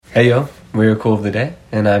Hey yo, we're Cool of the Day,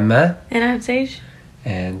 and I'm Matt. And I'm Sage.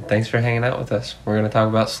 And thanks for hanging out with us. We're going to talk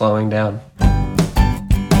about slowing down.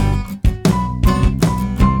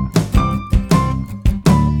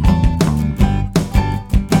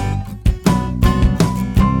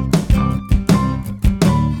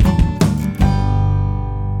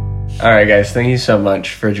 Alright guys, thank you so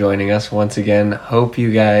much for joining us once again. Hope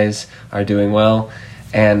you guys are doing well.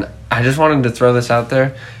 And I just wanted to throw this out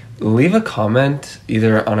there. Leave a comment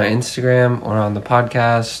either on our Instagram or on the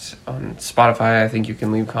podcast, on Spotify. I think you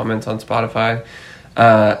can leave comments on Spotify.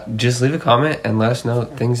 Just leave a comment and let us know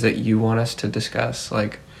things that you want us to discuss.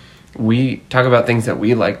 Like, we talk about things that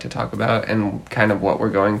we like to talk about and kind of what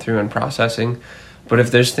we're going through and processing. But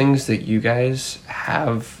if there's things that you guys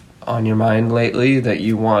have on your mind lately that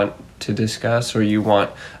you want to discuss or you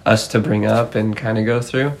want us to bring up and kind of go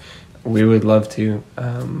through, we would love to.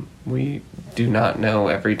 We do not know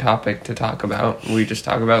every topic to talk about. We just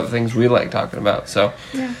talk about things we like talking about. So,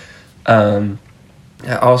 yeah. I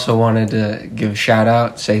also wanted to give a shout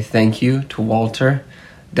out, say thank you to Walter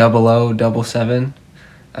 0077.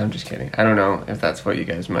 I'm just kidding. I don't know if that's what you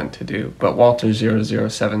guys meant to do, but Walter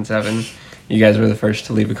 0077. You guys were the first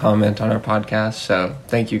to leave a comment on our podcast, so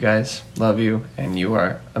thank you guys. Love you, and you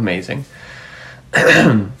are amazing.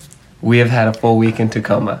 We have had a full week in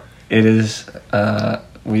Tacoma. It is,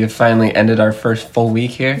 we have finally ended our first full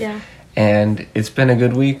week here. Yeah. And it's been a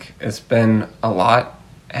good week. It's been a lot,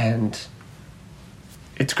 and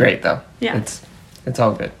it's great, though. Yeah. It's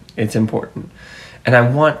all good. It's important. And I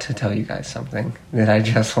want to tell you guys something that I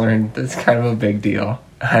just learned that's kind of a big deal,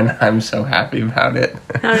 and I'm so happy about it.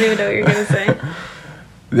 I don't even know what you're going to say.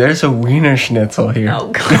 There's a Wiener Schnitzel here.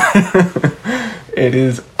 Oh, God. It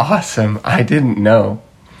is awesome. I didn't know.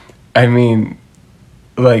 I mean,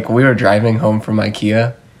 like, we were driving home from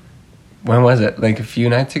IKEA. When was it? Like, a few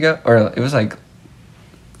nights ago? Or it was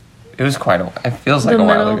quite a while. It feels like a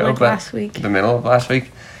while ago. Like but last week. The middle of last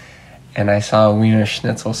week. And I saw a Wiener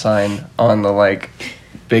Schnitzel sign on the, like,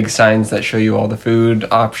 big signs that show you all the food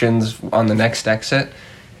options on the next exit.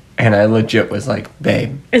 And I legit was like,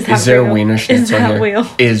 babe, is there a Wiener Schnitzel here? Wheel?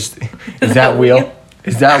 Is that wheel?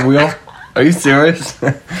 Is that wheel? Are you serious?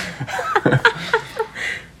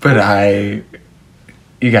 But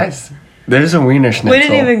you guys, there's a Wiener Schnitzel. We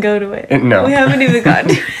didn't even go to it. No. We haven't even gotten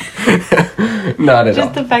to it. Not at all.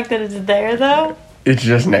 Just the fact that it's there, though. It's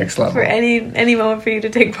just next level. For any moment for you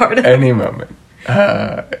to take part of. Any moment.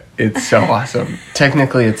 It's so awesome.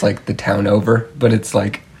 Technically, it's like the town over, but it's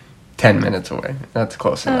like 10 minutes away. That's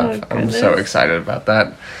close enough. I'm so excited about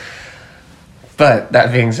that. But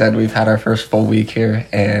that being said, we've had our first full week here,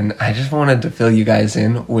 and I just wanted to fill you guys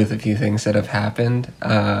in with a few things that have happened.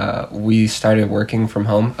 We started working from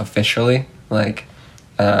home officially, like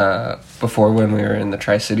before when we were in the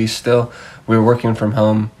Tri-Cities still. We were working from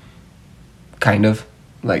home, kind of.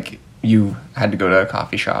 Like, you had to go to a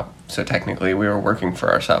coffee shop, so technically we were working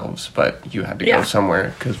for ourselves, but you had to go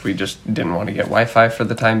somewhere because we just didn't want to get Wi-Fi for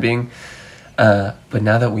the time being. But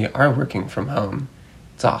now that we are working from home,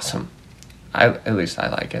 it's awesome. At least I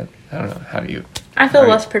like it. I don't know. How do you? I feel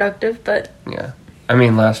less productive, but... Yeah. I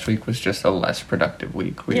mean, last week was just a less productive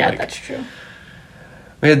week. That's true.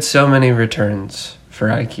 We had so many returns for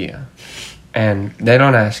IKEA, and they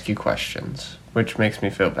don't ask you questions, which makes me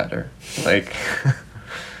feel better. Like,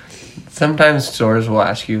 sometimes stores will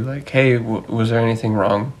ask you, like, hey, was there anything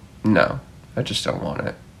wrong? No, I just don't want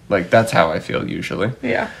it. Like, that's how I feel usually.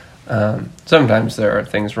 Yeah. Sometimes there are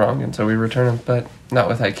things wrong, and so we return them, but not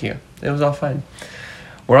with IKEA. It was all fine.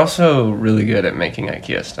 We're also really good at making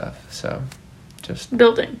IKEA stuff, so just...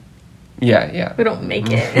 Building. Yeah. We don't make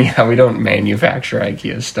it. Yeah, we don't manufacture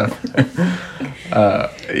IKEA stuff.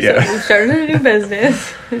 Yeah. So we started a new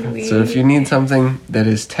business. So if you need something that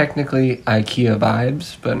is technically IKEA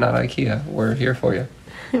vibes, but not IKEA, we're here for you.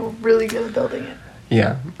 We're really good at building it.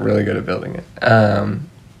 Yeah, really good at building it.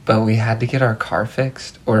 But we had to get our car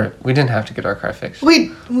fixed, or we didn't have to get our car fixed. We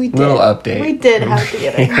did. Little update. We did have to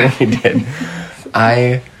get it. We did.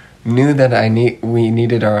 I knew that we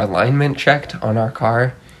needed our alignment checked on our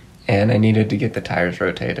car, and I needed to get the tires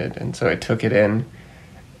rotated, and so I took it in,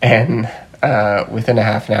 and within a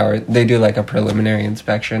half an hour, they do like a preliminary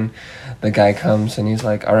inspection. The guy comes and he's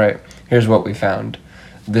like, all right, here's what we found.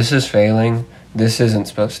 This is failing. This isn't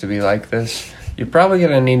supposed to be like this. You're probably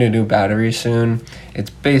going to need a new battery soon. It's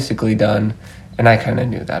basically done. And I kind of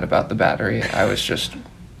knew that about the battery. I was just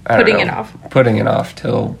putting it off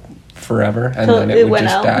till forever. And then it would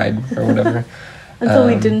just die or whatever. Until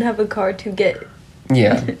we didn't have a car to get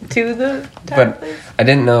to the tire place. I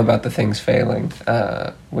didn't know about the things failing,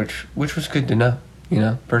 which was good to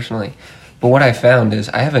know, personally. But what I found is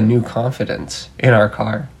I have a new confidence in our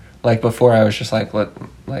car. Like before, I was just like,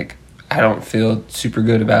 like I don't feel super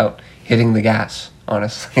good about hitting the gas,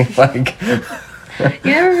 honestly. Like, you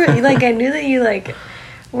never like. I knew that you like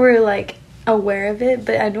were like aware of it,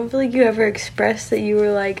 but I don't feel like you ever expressed that you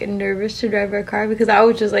were like nervous to drive a car, because I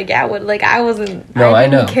was just like, yeah, what, like I wasn't. No, I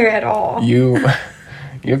didn't know. care at all.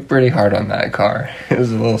 You're pretty hard on that car. It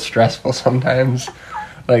was a little stressful sometimes.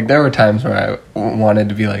 Like there were times where I wanted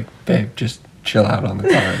to be like, babe, just chill out on the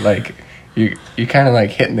car. Like you kind of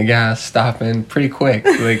like hitting the gas, stopping pretty quick.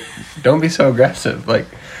 Like don't be so aggressive. Like.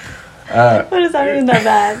 What is that even that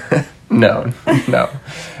bad? No.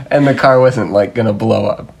 And the car wasn't like gonna blow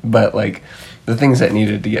up, but like the things that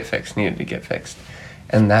needed to get fixed.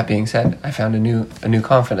 And that being said, I found a new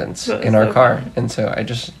confidence in our car, fun. And so I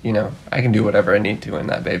just I can do whatever I need to in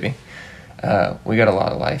that baby. We got a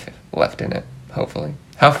lot of life left in it, hopefully.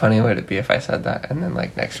 How funny would it be if I said that and then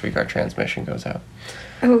like next week our transmission goes out?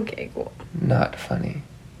 Okay, cool. Not funny.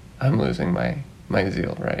 I'm losing my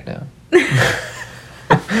zeal right now.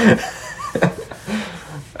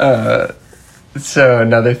 So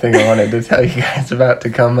another thing I wanted to tell you guys about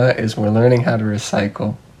Tacoma is we're learning how to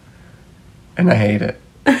recycle, and I hate it.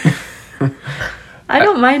 I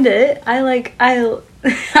don't mind it. I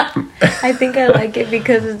think I like it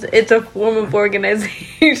because it's a form of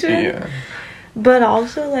organization. Yeah. But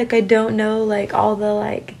also, like, I don't know, like, all the,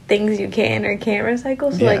 like, things you can or can't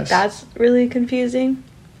recycle. So, like, that's really confusing.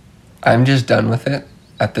 I'm just done with it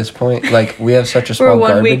at this point. Like, we have such a small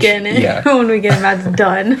garbage. One weekend, that's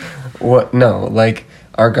done. What? No, like,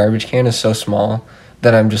 our garbage can is so small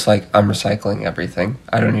that I'm just like, I'm recycling everything.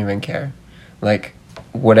 I don't even care. Like,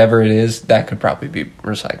 whatever it is, that could probably be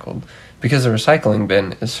recycled. Because the recycling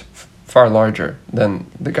bin is far larger than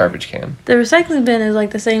the garbage can. The recycling bin is,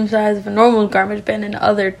 like, the same size of a normal garbage bin in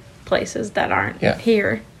other places that aren't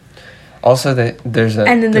here. Also, there's a...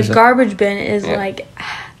 And then the garbage bin is, like,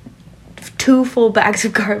 2 full bags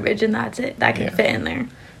of garbage, and that's it. That can fit in there.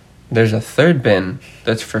 There's a third bin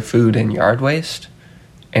that's for food and yard waste,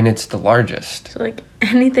 and it's the largest. So, like,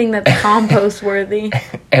 anything that's compost worthy.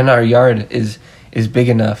 And our yard is big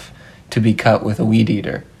enough to be cut with a weed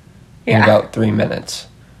eater in about 3 minutes.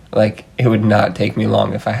 Like, it would not take me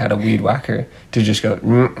long if I had a weed whacker to just go,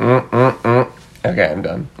 okay, I'm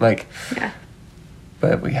done. Like,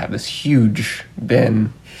 but we have this huge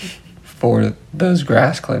bin for those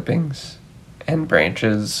grass clippings and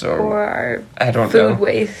branches or our food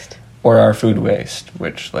waste. Or our food waste,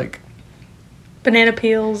 which, like... Banana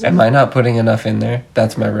peels. Am I not putting enough in there?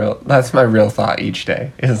 That's my real thought each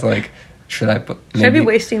day. Is, like, should I be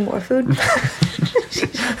wasting more food?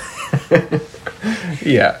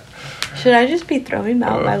 Yeah. Should I just be throwing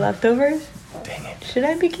out my leftovers? Dang it. Should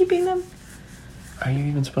I be keeping them? Are you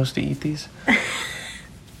even supposed to eat these?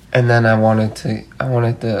 And then I wanted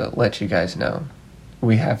to let you guys know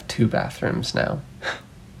we have 2 bathrooms now.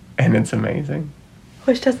 And it's amazing.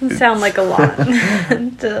 Which doesn't sound like a lot.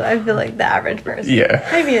 To, I feel like the average person. Yeah.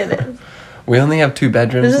 Maybe it is. We only have 2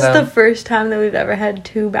 bedrooms now. This is the first time that we've ever had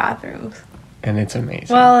 2 bathrooms. And it's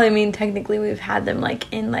amazing. Well, I mean, technically we've had them,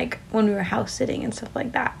 like, in, like, when we were house sitting and stuff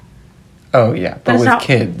like that. Oh, yeah. But with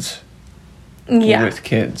kids. Yeah. With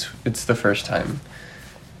kids. It's the first time.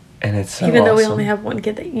 And it's so Even though we awesome. only have one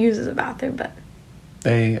kid that uses a bathroom, but...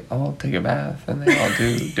 They all take a bath, and they all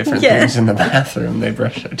do different things in the bathroom. They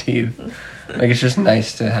brush their teeth. Like, it's just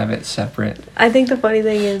nice to have it separate. I think the funny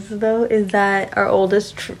thing is, though, is that our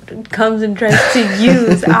oldest comes and tries to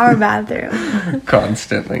use our bathroom.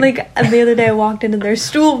 Constantly. Like, the other day I walked in and their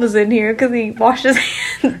stool was in here because he washed his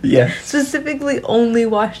hands. Yes. Specifically only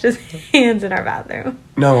washed his hands in our bathroom.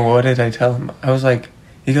 No, what did I tell him? I was like,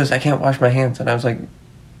 he goes, I can't wash my hands. And I was like,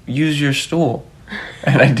 use your stool.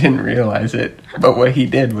 And I didn't realize it. But what he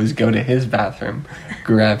did was go to his bathroom,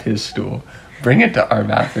 grab his stool, bring it to our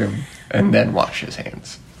bathroom, and then wash his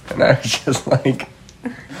hands. And I was just like...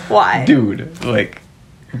 Why? Dude, like...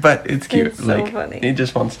 But it's cute. It's so like, funny. He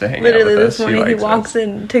just wants to hang out Literally with us. this morning he walks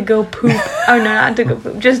in to go poop. Oh, no, not to go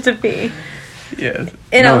poop. Just to pee. Yes.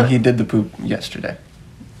 No, he did the poop yesterday.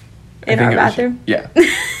 In our bathroom? Yeah.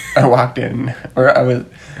 I walked in.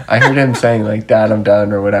 I heard him saying, like, Dad, I'm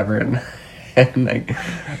done, or whatever, and like,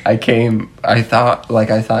 I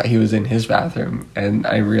thought he was in his bathroom, and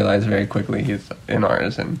I realized very quickly he's in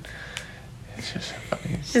ours, and it's just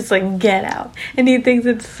funny. It's just like, get out. And he thinks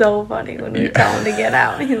it's so funny when we tell him to get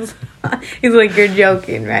out. He's like, you're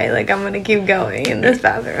joking, right? Like, I'm going to keep going in this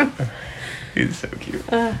bathroom. He's so cute.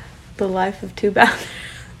 The life of 2 bathrooms.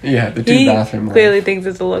 Yeah, the 2 bathroom life. He clearly thinks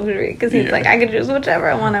it's a luxury, because he's like, I can choose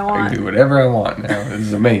whichever one I want. I can do whatever I want now. This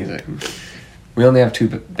is amazing. We only have 2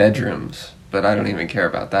 bedrooms, but I don't even care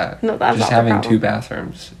about that. No, that's just not the having problem. 2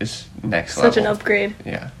 bathrooms is next level. Such an upgrade.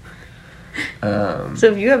 Yeah.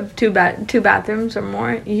 So if you have two bathrooms or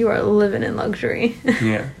more, you are living in luxury.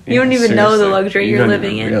 Yeah. You don't even know the luxury you're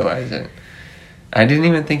living in. Realize it. I didn't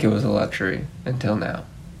even think it was a luxury until now.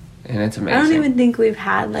 And it's amazing. I don't even think we've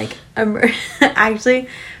had, like, actually,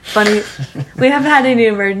 funny, we haven't had any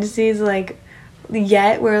emergencies, like,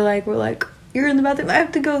 yet, where, like, we're like, you're in the bathroom, I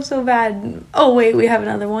have to go so bad. Oh, wait, we have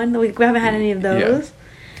another one. We haven't had any of those. Yeah.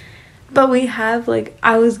 But we have, like,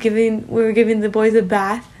 we were giving the boys a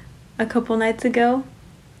bath a couple nights ago.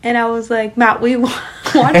 And I was like, Matt, we watch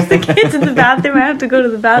the kids in the bathroom. I have to go to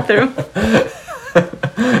the bathroom.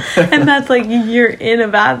 And Matt's like, you're in a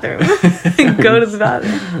bathroom. Go to the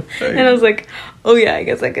bathroom. And I was like, oh yeah, I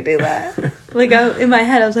guess I could do that. Like, in my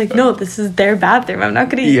head, I was like, no, this is their bathroom. I'm not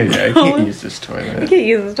going to use I can't use this toilet. I can't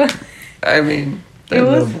use this toilet. I mean, it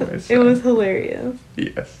was hilarious.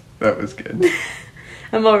 Yes, that was good.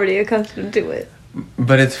 I'm already accustomed to it.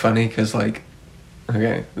 But it's funny because, like,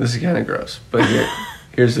 okay, this is kind of gross, but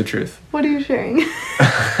here's the truth. What are you sharing?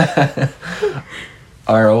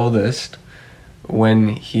 Our oldest, when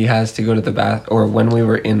he has to go to the bath, or when we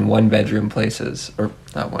were in one bedroom places, or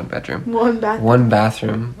not one bedroom, one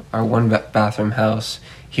bathroom, our one bathroom house,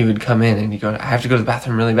 he would come in and he'd go, I have to go to the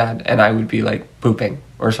bathroom really bad, and I would be like pooping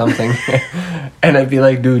or something, and I'd be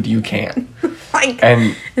like, dude, you can't. Like,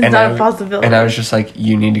 it's not a possibility. And I was just like,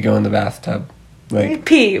 you need to go in the bathtub. Like,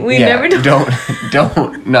 pee. We never do.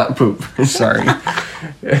 Don't not poop. Sorry.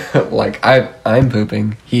 Like, I'm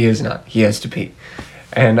pooping. He is not. He has to pee.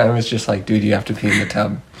 And I was just like, dude, you have to pee in the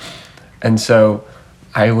tub. And so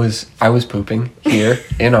I was pooping here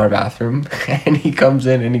in our bathroom, and he comes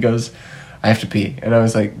in and he goes, I have to pee. And I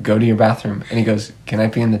was like, go to your bathroom. And he goes, can I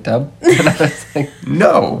pee in the tub? And I was like,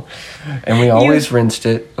 no. And we always rinsed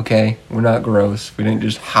it. Okay, we're not gross. We didn't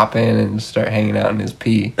just hop in and start hanging out in his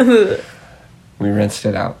pee. We rinsed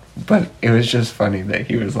it out. But it was just funny that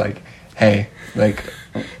he was like, hey, like,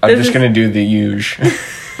 I'm just going to do the usual.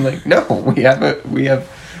 Like, no, we're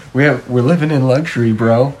living in luxury,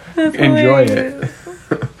 bro. That's Enjoy hilarious.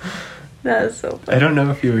 It. That's so funny. I don't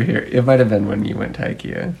know if you were here. It might have been when you went to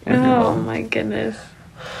IKEA. Oh my goodness.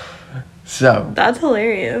 So. That's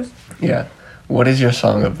hilarious. Yeah. What is your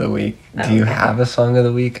song of the week? Do you have a song of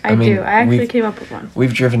the week? I mean, do. I actually came up with one.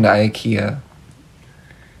 We've driven to IKEA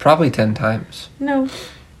probably 10 times. No.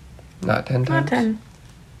 Not 10 times? Not 10.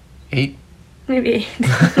 8? Maybe 8.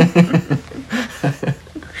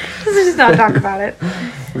 Let's just not talk about it.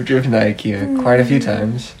 We've driven to IKEA quite a few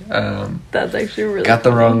times. That's actually really got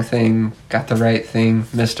the wrong thing, got the right thing,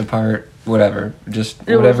 missed a part, whatever. Just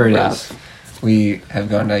whatever it is. We have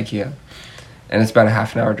gone to IKEA. And it's about a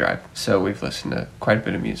half an hour drive. So we've listened to quite a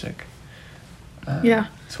bit of music. Yeah.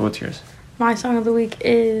 So what's yours? My song of the week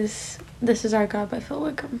is This Is Our God by Phil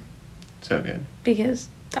Wickham. So good. Because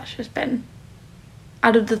that's just been,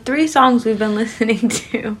 out of the 3 songs we've been listening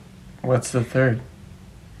to. What's the third?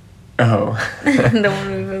 Oh. The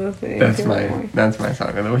one we've been listening to. That's my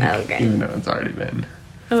song of the week. Okay. Even though it's already been.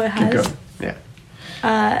 Oh, it has? Keep going.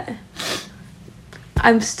 Yeah.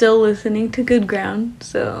 I'm still listening to Good Ground,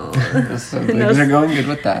 so... So things are going good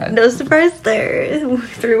with that. No surprise there.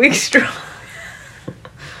 3 weeks strong.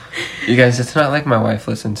 You guys, it's not like my wife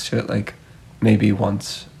listens to it, like, maybe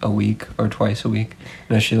once a week or twice a week.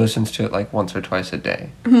 No, she listens to it, like, once or twice a day.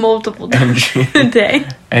 Multiple times a day.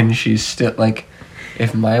 And she's still, like...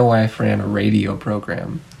 If my wife ran a radio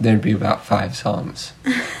program, there'd be about 5 songs.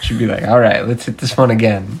 She'd be like, all right, let's hit this one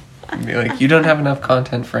again. I'd be like, you don't have enough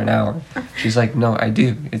content for an hour. She's like, no, I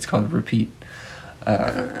do. It's called repeat.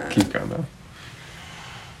 Keep going, though.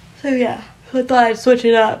 So, yeah. I thought I'd switch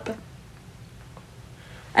it up.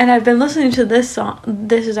 And I've been listening to this song,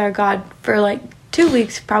 This Is Our God, for like 2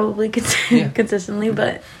 weeks probably consistently.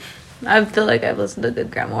 But I feel like I've listened to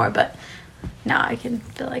Good Ground more, but... Now I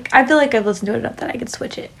feel like I've listened to it enough that I could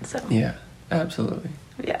switch it. So yeah, absolutely.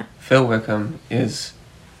 Yeah. Phil Wickham is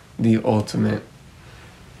the ultimate.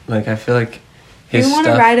 Like, I feel like his If you want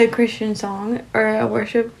stuff... to write a Christian song or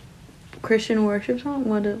a Christian worship song,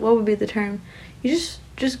 what would be the term? You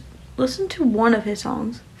just listen to one of his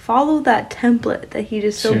songs. Follow that template that he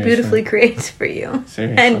just so beautifully creates for you.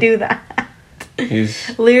 Seriously. And do that.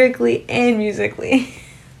 He's lyrically and musically.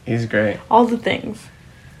 He's great. All the things.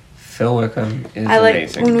 Phil Wickham is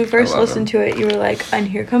amazing. When we first listened to it, you were like, and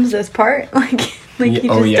here comes this part. Like he just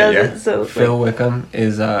does it so... Phil Wickham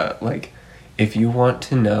is, like, if you want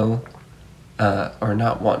to know, or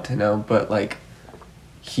not want to know, but, like,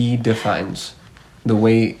 he defines the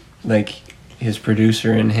way, like, his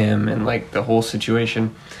producer and him and, like, the whole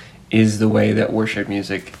situation is the way that worship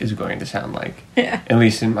music is going to sound like. Yeah. At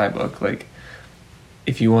least in my book. Like,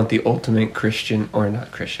 if you want the ultimate Christian, or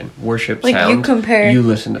not Christian, worship like sound, you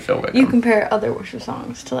listen to Phil Wickham. You compare other worship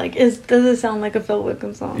songs to like, does it sound like a Phil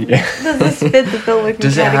Wickham song? Yeah. Does this fit the Phil Wickham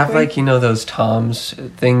Does it category? have like, those toms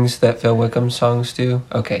things that Phil Wickham songs do?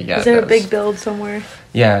 Okay, yeah. Is there a big build somewhere?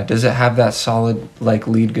 Yeah, does it have that solid like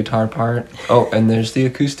lead guitar part? Oh, and there's the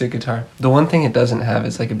acoustic guitar. The one thing it doesn't have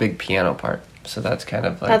is like a big piano part. So that's kind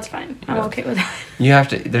of like... That's fine. I'm okay with that. You have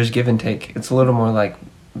to... There's give and take. It's a little more like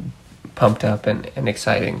pumped up and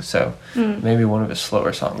exciting. So maybe one of his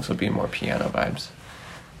slower songs will be more piano vibes.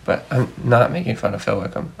 But I'm not making fun of Phil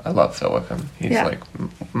Wickham. I love Phil Wickham. He's like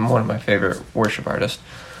one of my favorite worship artists.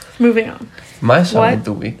 Moving on. My song of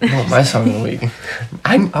the week. No, my song of the week.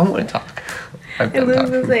 I want to talk. I was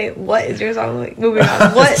going to say, what is your song of the week? Moving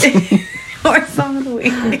on. What is your song of the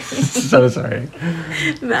week? So sorry.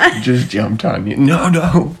 Just jumped on you.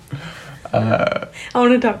 No. I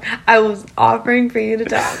want to talk. I was offering for you to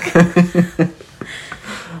talk.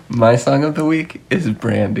 My song of the week is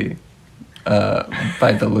Brandy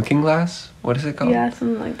by The Looking Glass. What is it called? Yeah,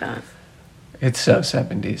 something like that. It's so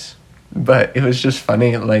 70s. But it was just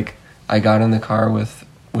funny. Like, I got in the car with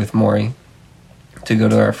Maury to go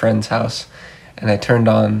to our friend's house, and I turned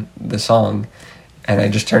on the song, and I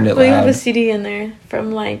just turned it loud. You have a CD in there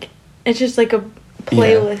from, like, it's just like a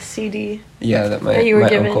playlist CD. Yeah, that my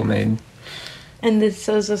uncle made. And this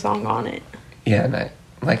says a song on it. Yeah, and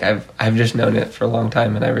I've just known it for a long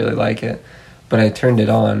time, and I really like it. But I turned it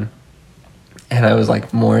on, and I was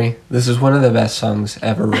like, Maury, this is one of the best songs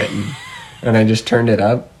ever written. And I just turned it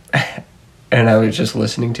up, and I was just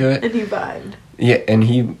listening to it. And he vibed. Yeah,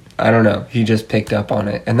 and I don't know, he just picked up on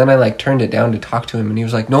it. And then I, like, turned it down to talk to him, and he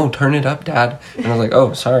was like, no, turn it up, Dad. And I was like,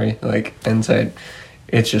 oh, sorry. Like, and said,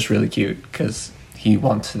 it's just really cute, because he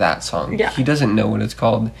wants that song. Yeah. He doesn't know what it's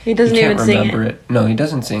called. He doesn't even sing it. He can't remember it. No, he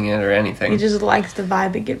doesn't sing it or anything. He just likes the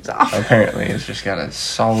vibe it gives off. Apparently, it's just got a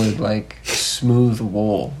solid, like, smooth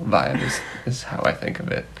wool vibe is how I think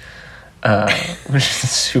of it. Which is a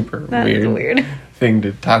super weird thing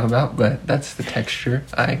to talk about, but that's the texture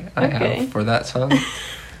I have for that song.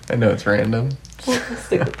 I know it's random. Let's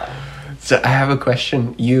stick with that. So I have a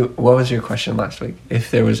question. What was your question last week?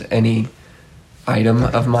 If there was any item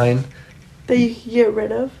of mine that you could get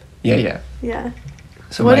rid of? Yeah.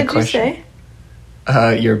 So what did you say?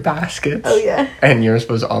 Your baskets. Oh, yeah. And yours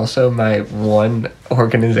was also my one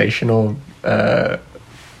organizational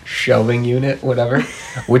shelving unit, whatever,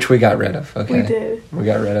 which we got rid of. Okay, we did. We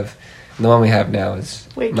got rid of. And the one we have now is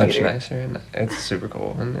way much cuter. nicer, and it's super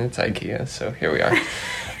cool, and it's IKEA, so here we are.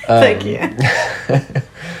 Thank you.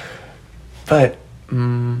 But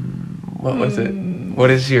what was it? What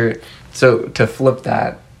is your... So to flip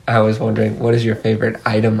that, I was wondering, what is your favorite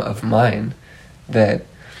item of mine that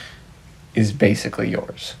is basically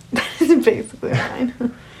yours? It's basically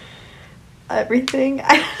mine. Everything.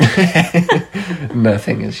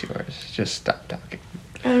 Nothing is yours. Just stop talking.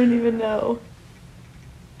 I don't even know.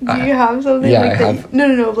 Do you have something? Yeah, like I that have.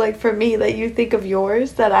 No. Like for me, that you think of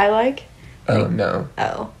yours that I like. Oh no.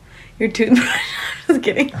 Oh, your toothbrush. Just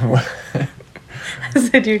kidding. I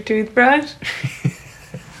said your toothbrush.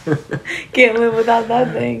 Can't live without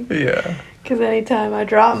that thing. Yeah. Because anytime I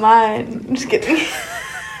drop mine, I'm just kidding.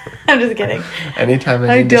 I'm just kidding. Anytime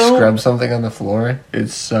I need to scrub something on the floor,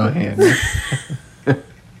 it's so handy.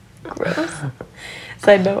 Gross.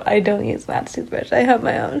 Side note, I don't use Matt's toothbrush. I have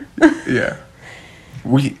my own. Yeah.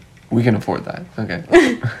 We can afford that. Okay.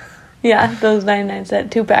 Yeah, those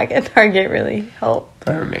 99-cent 2-pack at Target really help.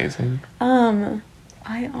 They're amazing. I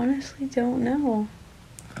honestly don't know.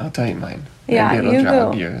 I'll tell you mine. Yeah, maybe it'll you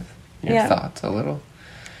jog go. your thoughts a little.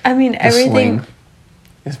 I mean, everything... The sling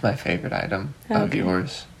is my favorite item of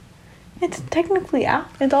yours. It's technically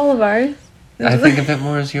it's all of ours. I think of it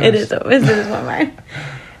more as yours. It is more mine.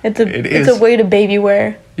 It's a way to baby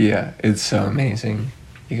wear. Yeah, it's so amazing.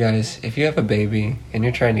 You guys, if you have a baby and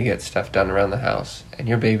you're trying to get stuff done around the house and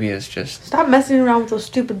your baby is just... Stop messing around with those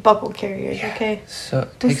stupid buckle carriers, okay? So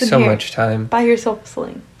it takes so much time. Buy yourself a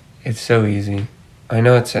sling. It's so easy. I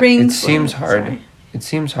know it seems hard. Sorry. It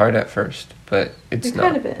seems hard at first, but it's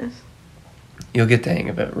not. It kind of is. You'll get the hang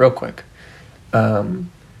of it real quick.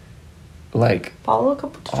 Like, follow a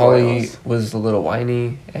couple tutorials. Ollie was a little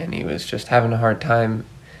whiny, and he was just having a hard time,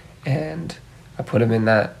 and I put him in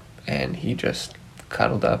that, and he just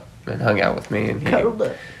cuddled up and hung out with me,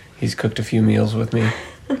 and he's cooked a few meals with me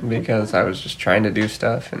because I was just trying to do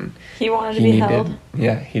stuff, and he wanted to be held.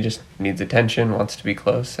 Yeah, he just needs attention, wants to be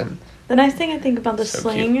close, and the nice thing I think about the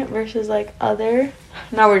sling cute. Versus like other...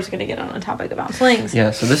 Now we're just going to get on a topic about slings.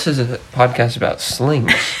 Yeah, so this is a podcast about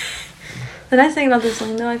slings. The nice thing about the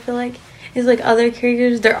sling, though, I feel like, is like other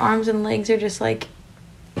carriers, their arms and legs are just like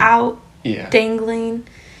out dangling.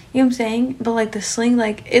 You know what I'm saying? But, like, the sling,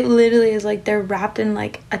 like, it literally is, like, they're wrapped in,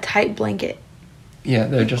 like, a tight blanket. Yeah,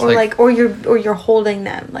 they're just, or you're holding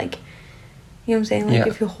them, like, you know what I'm saying? Like,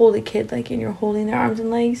 if you hold a kid, like, and you're holding their arms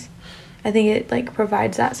and legs, I think it, like,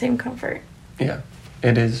 provides that same comfort. Yeah,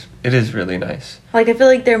 it is really nice. Like, I feel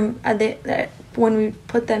like they're when we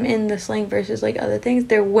put them in the sling versus, like, other things,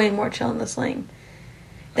 they're way more chill in the sling.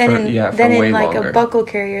 Then in like, longer. A buckle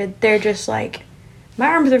carrier, they're just, like, my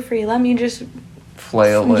arms are free, let me just...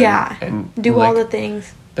 flail and do all the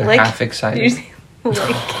things. They're half excited. Did you say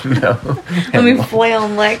lick? No. Let me flail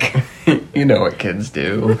and lick. You know what kids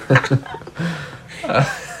do.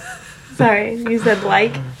 Sorry, you said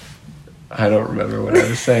like? I don't remember what I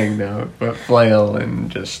was saying now, but flail and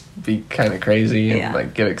just be kind of crazy and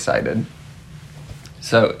like get excited.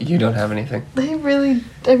 So you don't have anything? I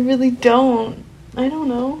really don't. I don't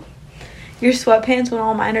know. Your sweatpants when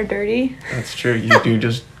all mine are dirty? That's true. You do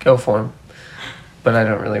just go for them. But I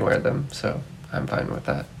don't really wear them, so I'm fine with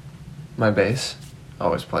that. My bass,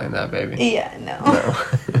 always playing that, baby. Yeah, no.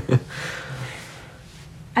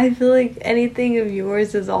 I feel like anything of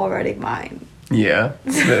yours is already mine. Yeah,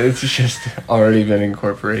 it's just already been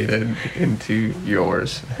incorporated into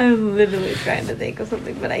yours. I'm literally trying to think of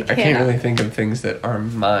something, but I can't. I can't really think of things that are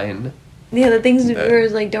mine. Yeah, the things of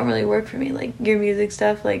yours, like, don't really work for me. Like, your music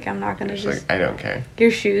stuff, like, I'm not gonna just... Like, I don't care.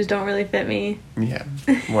 Your shoes don't really fit me. Yeah,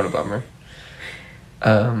 what a bummer.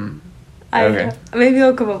 Okay. Maybe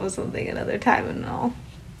I'll come up with something another time and all.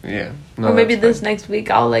 Yeah. No, or maybe this next week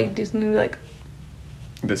I'll, like, do something like...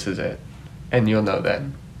 This is it. And you'll know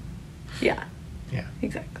then. Yeah. Yeah.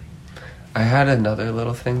 Exactly. I had another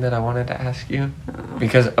little thing that I wanted to ask you. Oh.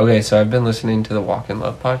 Because, okay, so I've been listening to the Walk in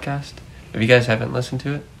Love podcast. If you guys haven't listened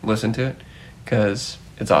to it, listen to it. Because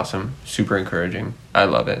it's awesome. Super encouraging. I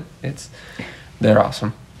love it. They're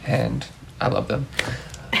awesome. And I love them.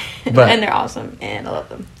 But, and they're awesome, and I love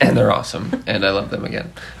them. And they're awesome, and I love them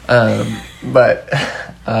again. But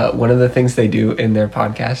one of the things they do in their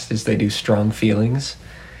podcast is they do strong feelings.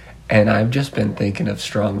 And I've just been thinking of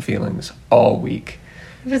strong feelings all week.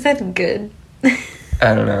 Was that good?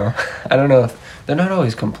 I don't know. I don't know if... They're not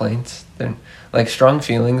always complaints. They're like, strong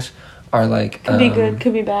feelings are like... Could be good,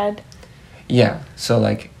 could be bad. Yeah, so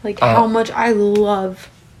like... Like how much I love...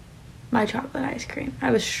 my chocolate ice cream. I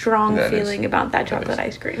have a strong feeling about that chocolate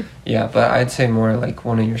ice cream. Yeah, but I'd say more like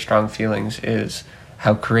one of your strong feelings is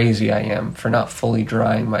how crazy I am for not fully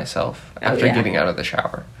drying myself after getting out of the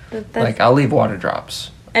shower. Like, I'll leave water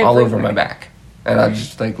drops all over my back. And I'll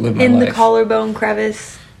just, like, live my life. In the collarbone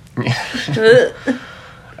crevice. And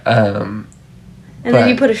then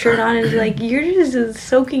you put a shirt on and it's like, you're just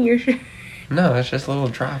soaking your shirt. No, it's just little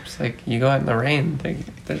drops. Like, you go out in the rain,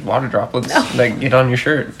 there's water droplets, like, get on your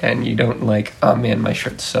shirt, and you don't, like, oh, man, my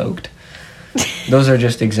shirt's soaked. Those are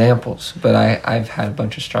just examples, but I've had a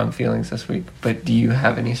bunch of strong feelings this week. But do you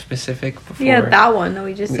have any specific before? Yeah, that one that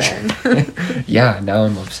we just said. Yeah, now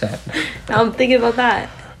I'm upset. Now I'm thinking about that.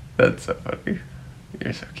 That's so funny.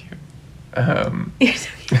 You're so cute. You're so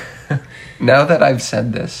cute. Now that I've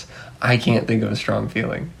said this, I can't think of a strong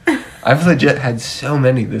feeling. I've legit had so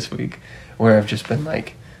many this week. Where I've just been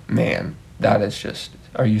like, man, that is just,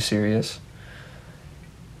 are you serious?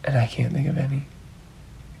 And I can't think of any.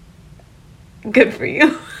 Good for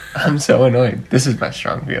you. I'm so annoyed. This is my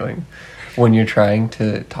strong feeling. When you're trying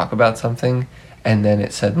to talk about something and then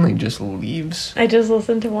it suddenly just leaves. I just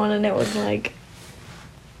listened to one and it was like,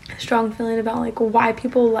 a strong feeling about like why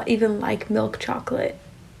people even like milk chocolate.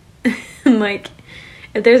 Like,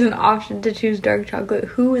 if there's an option to choose dark chocolate,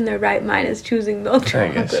 who in their right mind is choosing milk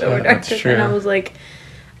chocolate over dark chocolate? True. And I was like,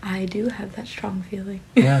 I do have that strong feeling.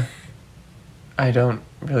 Yeah. I don't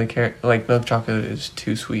really care. Like, milk chocolate is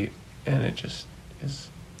too sweet, and it just is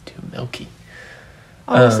too milky.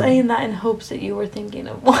 I was saying that in hopes that you were thinking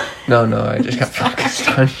of one. No, I just got focused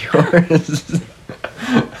on yours.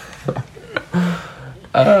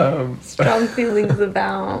 Strong feelings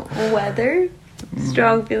about weather.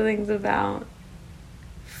 Strong feelings about...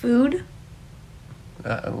 food?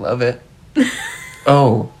 I love it.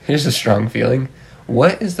 Oh, here's a strong feeling.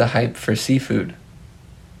 What is the hype for seafood?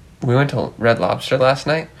 We went to Red Lobster last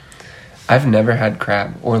night. I've never had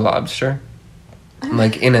crab or lobster.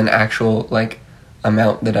 Like, in an actual, like,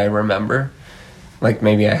 amount that I remember. Like,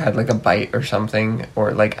 maybe I had, like, a bite or something.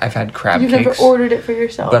 Or, like, I've had crab cakes. You've never ordered it for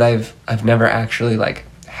yourself. But I've never actually, like,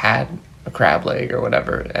 had a crab leg or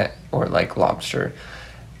whatever. Or, like, lobster.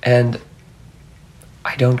 And...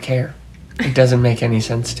 I don't care. It doesn't make any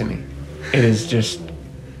sense to me. It is just,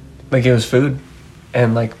 like, it was food.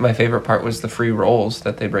 And, like, my favorite part was the free rolls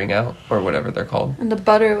that they bring out, or whatever they're called. And the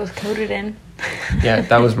butter it was coated in. Yeah,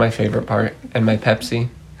 that was my favorite part. And my Pepsi.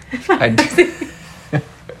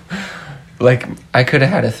 Like, I could have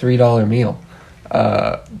had a $3 meal.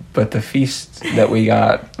 But the feast that we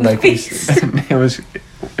got, like, it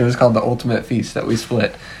was called the Ultimate Feast that we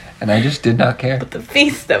split. And I just did not care. But the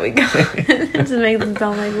feast that we got, it just makes it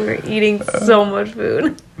sound like we were eating so much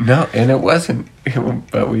food. No, and it wasn't.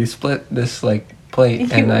 But we split this, like,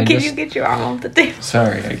 plate. Can you get your arm off the table?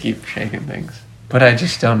 Sorry, I keep shaking things. But I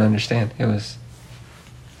just don't understand. It was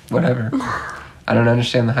whatever. I don't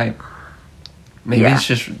understand the hype. Maybe it's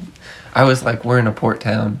just... I was like, we're in a port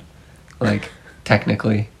town. Like,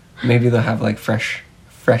 technically. Maybe they'll have, like, fresh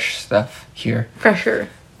stuff here. Fresher.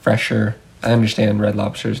 I understand Red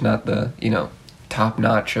Lobster's not the, top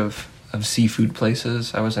notch of seafood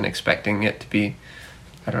places. I wasn't expecting it to be,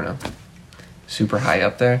 I don't know, super high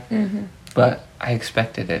up there. Mm-hmm. But I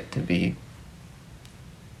expected it to be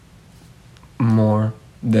more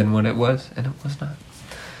than what it was, and it was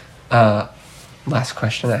not. Last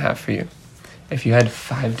question I have for you. If you had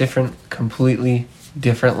 5 completely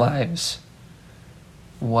different lives,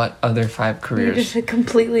 what other 5 careers? You're just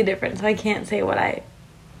completely different, so I can't say what I...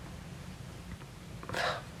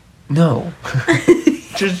 No.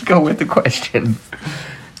 Just go with the question.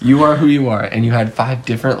 You are who you are, and you had 5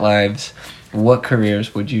 different lives. What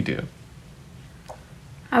careers would you do?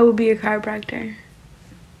 I would be a chiropractor.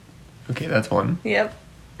 Okay, that's one. Yep.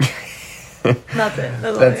 That's it. That's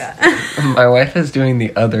all I got. My wife is doing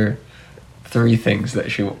the other 3 things that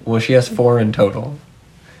she has 4 in total.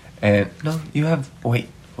 And, no, you have... Wait.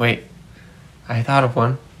 I thought of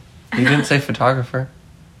one. You didn't say photographer.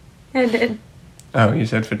 I did. Oh, you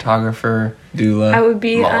said photographer, doula, I would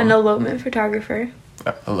be mom. an elopement photographer.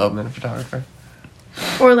 Elopement photographer.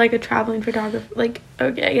 Or like a traveling photographer. Like,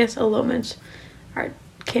 okay, I guess elopements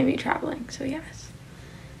can be traveling, so yes.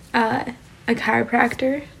 A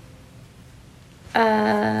chiropractor.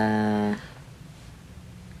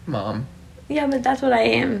 Mom. Yeah, but that's what I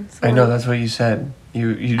am. So. I know, that's what you said.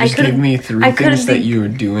 You just gave me 3 things that you were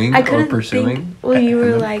doing or pursuing. You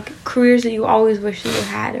were like, careers that you always wish that you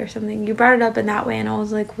had or something. You brought it up in that way, and I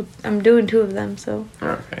was like, well, I'm doing 2 of them, so.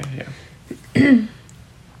 Okay, yeah.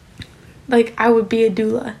 Like, I would be a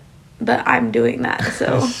doula, but I'm doing that,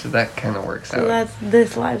 so. So that kind of works out. So that's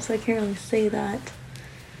this life, so I can't really say that.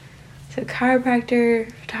 So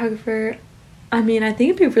chiropractor, photographer. I mean, I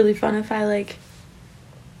think it'd be really fun if I, like,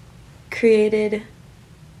 created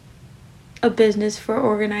a business for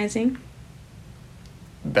organizing.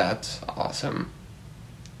 That's awesome.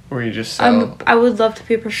 Where you just sell... I would love to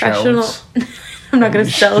be a professional... I'm not going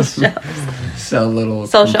to sell shelves. Sell little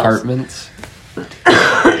compartments.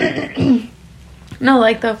 No,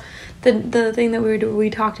 like the thing that we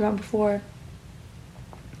talked about before.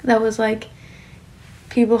 That was like,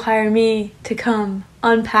 people hire me to come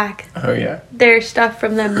unpack their stuff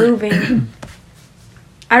from them moving.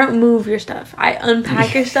 I don't move your stuff. I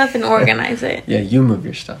unpack your stuff and organize it. Yeah, you move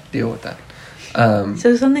your stuff. Deal with that.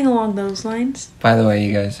 So something along those lines. By the way,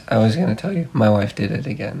 you guys, I was going to tell you, my wife did it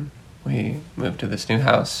again. We moved to this new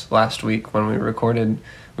house last week when we recorded.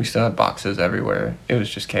 We still had boxes everywhere. It was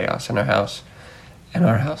just chaos in our house. And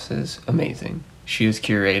our house is amazing. She has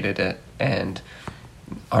curated it, and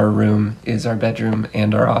our room is our bedroom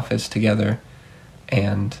and our office together.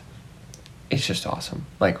 And it's just awesome.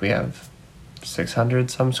 Like, we have 600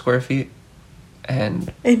 some square feet,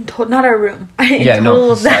 and not our room.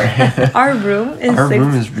 That. Our room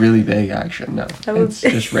is really big, actually. No, it's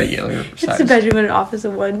just regular size. It's a bedroom and an office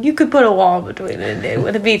in one. You could put a wall between it, and it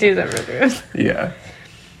would be 2 separate rooms. Yeah.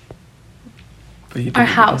 But our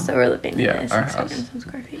house that we're living in is our 600 house. some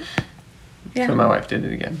square feet. Yeah. So my wife did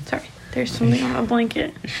it again. Sorry, there's something on a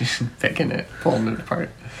blanket. She's picking it, pulling it apart.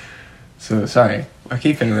 So sorry, I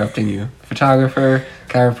keep interrupting you. Photographer,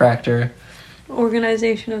 chiropractor.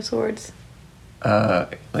 Organization of sorts.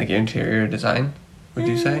 Like interior design, would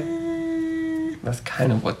you say? That's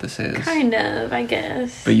kind of what this is. Kind of, I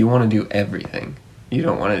guess. But you want to do everything. You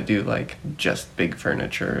don't want to do, like, just big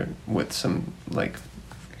furniture with some, like,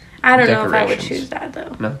 I don't know if I would choose that,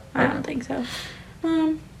 though. No? I don't think so.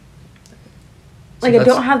 Like, I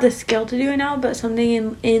don't have the skill to do it now, but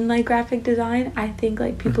something in like, graphic design, I think,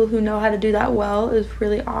 like, people who know how to do that well is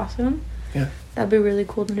really awesome. Yeah. That'd be really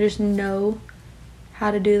cool to just know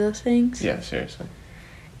how to do those things. Yeah, seriously.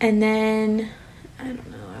 And then, I don't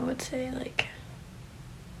know, I would say, like,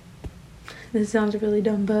 this sounds really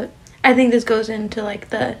dumb, but I think this goes into, like,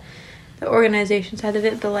 the organization side of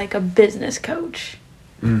it, but, like, a business coach.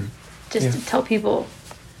 Just to tell people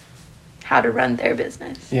how to run their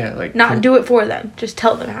business. Yeah, like... Not do it for them, just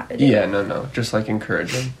tell them how to do it. Yeah, no, just, like,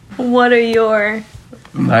 encourage them. What are your...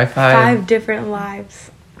 My 5... 5 different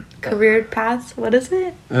lives. Career paths. What is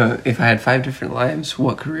it? If I had 5 different lives,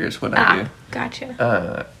 what careers would I do?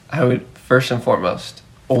 Gotcha. I would, first and foremost,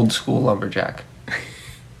 old school lumberjack.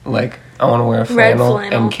 Like, I want to wear a flannel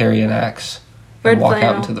and carry an axe and walk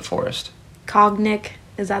out into the forest. Cognic.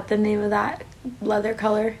 Is that the name of that leather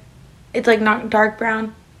color? It's like not dark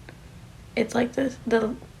brown. It's like the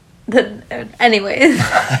anyways.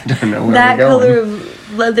 I don't know where that we're going. color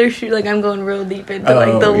of leather shoe. Like, I'm going real deep into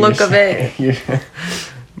like the look of it.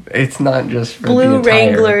 It's not just for blue the attire.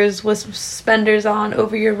 Wranglers with suspenders on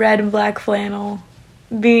over your red and black flannel,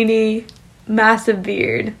 beanie, massive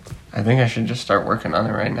beard. I think I should just start working on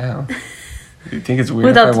it right now. Do you think it's weird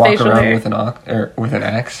Without if I walk around hair. with an with an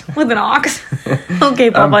axe? With an ox.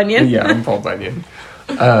 Okay, Paul Bunyan. Yeah, I'm Paul Bunyan.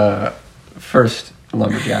 First,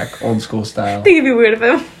 lumberjack, old school style. I think it'd be weird if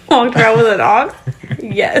I walked around with an ox.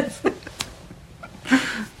 Yes.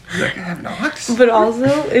 Like, I have an ox? But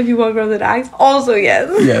also, if you walk around with an axe, also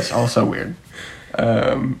yes. Yes, also weird.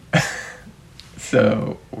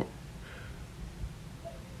 So...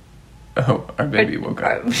 Oh, our baby woke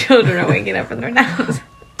up. Our children are waking up from their naps.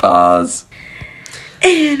 Pause.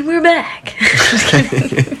 And we're back. Just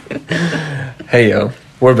kidding. Hey, yo.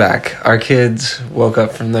 We're back. Our kids woke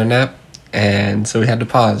up from their nap, and so we had to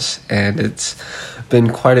pause. And it's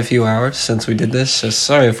been quite a few hours since we did this, so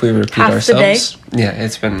sorry if we repeat half ourselves. The day? Yeah,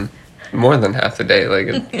 it's been more than half the day. Like,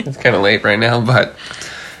 it's kind of late right now, but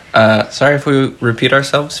sorry if we repeat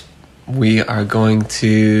ourselves. We are going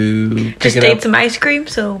to just ate some ice cream,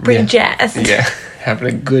 so pretty jazzed. Yeah,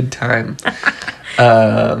 having a good time.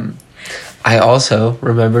 I also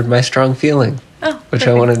remembered my strong feeling, which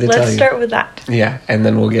I wanted to tell you. Let's start with that. Yeah, and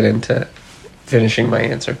then we'll get into finishing my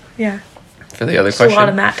answer. Yeah. For the other just question. A lot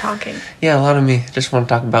of Matt talking. Yeah, a lot of me. Just want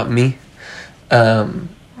to talk about me. I want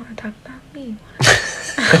to talk about me. I'm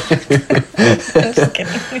just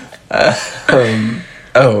kidding.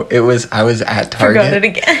 I was at Target. Forgot it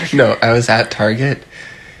again. No, I was at Target,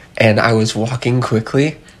 and I was walking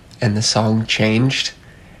quickly, and the song changed,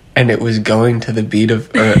 and it was going to the beat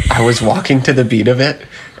of, I was walking to the beat of it,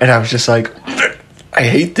 and I was just like, I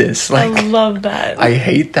hate this. Like, I love that. I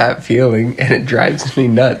hate that feeling, and it drives me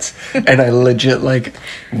nuts. And I legit, like,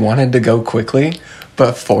 wanted to go quickly,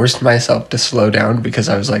 but forced myself to slow down because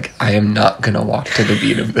I was like, I am not going to walk to the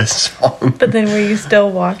beat of this song. But then were you still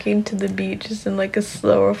walking to the beat just in, like, a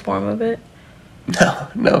slower form of it?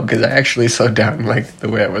 No, because I actually slowed down, like, the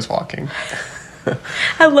way I was walking.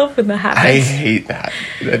 I love when that happens. I hate that.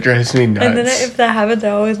 That drives me nuts. And then if that happens, I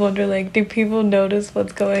always wonder, like, do people notice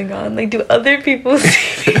what's going on? Like, do other people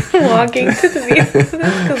see me walking to the beat of this?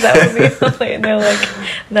 Because that would be funny. And they're like,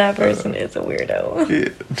 that person is a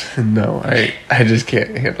weirdo. No, I just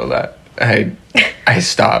can't handle that. I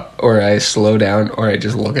stop, or I slow down, or I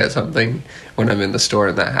just look at something when I'm in the store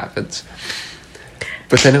and that happens.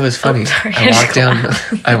 But then it was funny.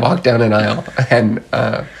 I walked down an aisle, and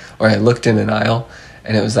or I looked in an aisle,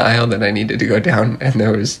 and it was the aisle that I needed to go down, and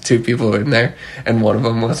there was 2 people in there, and one of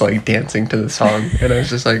them was, like, dancing to the song, and I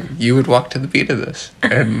was just like, you would walk to the beat of this,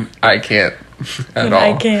 and I can't at all.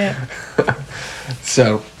 I can't.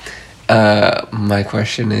 So, my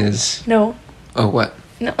question is... No. Oh, what?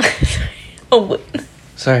 No. Oh, what?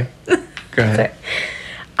 Sorry. Go ahead. Sorry.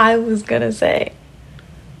 I was gonna say,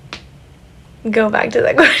 go back to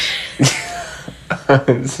that question.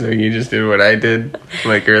 So you just did what I did,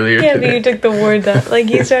 like, earlier today? Yeah, but you took the word that, like,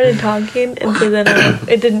 you started talking, and so then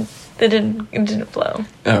it didn't flow.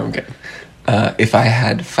 Oh, okay. If I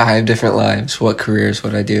had 5 different lives, what careers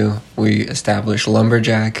would I do? We established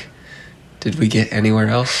lumberjack. Did we get anywhere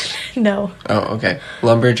else? No. Oh, okay.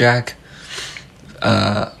 Lumberjack.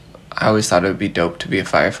 I always thought it would be dope to be a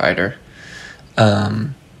firefighter.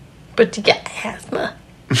 But you get asthma.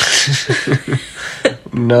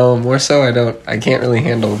 No, more so I can't really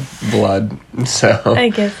handle blood, so... I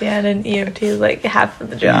guess, yeah, and an EMT is, like, half of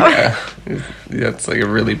the job. Yeah, that's, like, a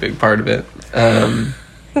really big part of it. Yeah.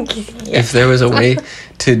 If there was a way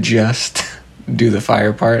to just do the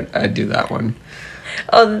fire part, I'd do that one.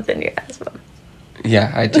 Other than your asthma.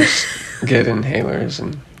 Yeah, I just get inhalers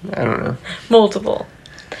and I don't know. Multiple.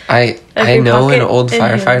 I know an old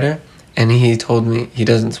firefighter, and he told me he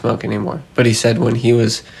doesn't smoke anymore. But he said when he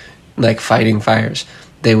was, like, fighting fires,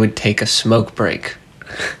 they would take a smoke break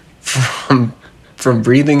from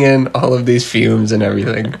breathing in all of these fumes and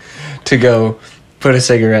everything to go put a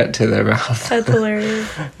cigarette to their mouth. That's hilarious.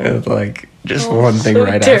 And, like, just one thing so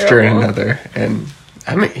right terrible. After another. And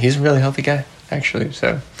I mean, he's a really healthy guy, actually.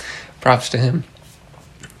 So props to him.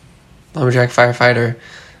 Lumberjack, firefighter,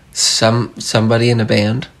 somebody in a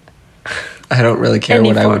band. I don't really care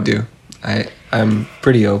what I would do. I'm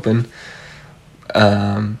pretty open.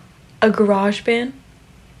 A garage band?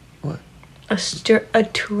 A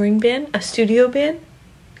touring band? A studio band?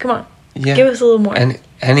 Come on. Yeah. Give us a little more.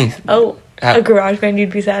 Anything. Oh, a garage band,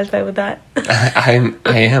 you'd be satisfied with that? I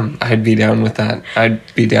am. I'd be down with that. I'd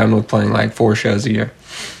be down with playing like 4 shows a year.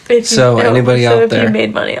 Anybody out there... So if you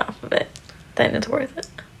made money off of it, then it's worth it.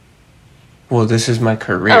 Well, this is my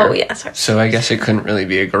career. Oh, yeah, sorry. So I guess it couldn't really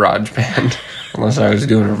be a garage band unless I was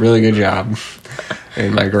doing a really good job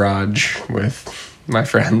in my garage with my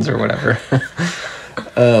friends or whatever.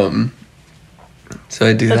 So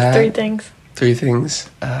I do that. That's 3 things. 3 things.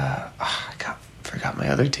 Forgot my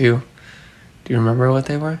other 2. Do you remember what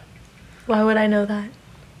they were? Why would I know that?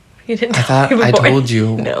 You didn't I thought I told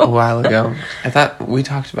you No. a while ago. I thought we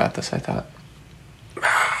talked about this. I thought.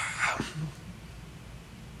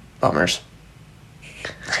 Bummers.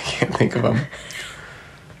 I can't think of them.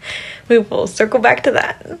 We will circle back to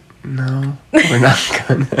that. No, we're not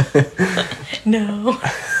gonna. No.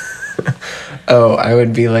 Oh, I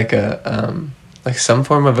would be like like some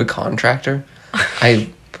form of a contractor.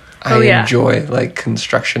 I enjoy like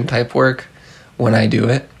construction type work when I do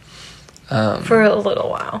it. For a little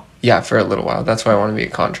while. Yeah, for a little while. That's why I want to be a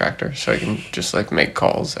contractor, so I can just like make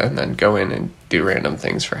calls and then go in and do random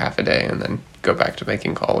things for half a day and then go back to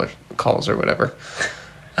making calls or whatever.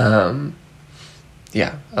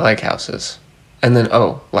 Yeah, I like houses. And then,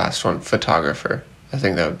 last one, photographer. I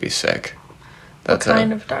think that would be sick. What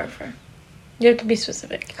kind of photographer? You have to be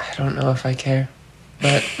specific. I don't know if I care,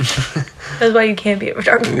 but... That's why you can't be a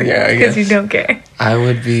photographer. Yeah, I guess. Because you don't care. I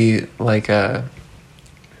would be like a...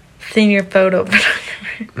 Senior photo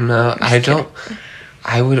photographer. No, I don't...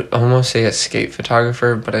 I would almost say a skate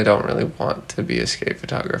photographer, but I don't really want to be a skate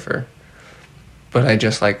photographer. But I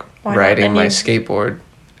just like riding my skateboard,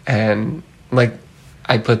 and like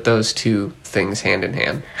I put those 2 things hand in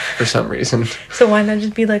hand for some reason. So why not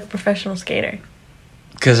just be like a professional skater?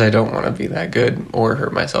 Because I don't want to be that good or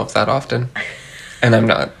hurt myself that often. And I'm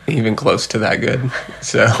not even close to that good.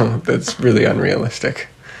 So that's really unrealistic.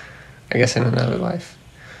 I guess in another life.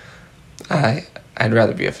 I'd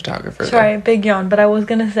rather be a photographer. Sorry, big yawn, but I was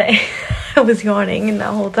going to say, I was yawning in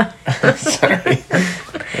that whole time. Sorry.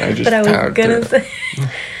 I was gonna say,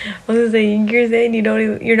 you're saying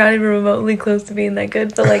you're not even remotely close to being that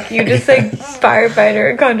good. So like you just say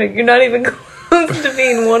firefighter or contractor, you're not even close to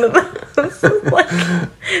being one of those. Like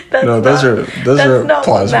those are not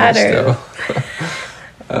plausible still.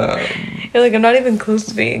 You're like, I'm not even close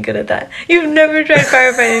to being good at that. You've never tried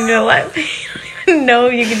firefighting in your life. You don't even know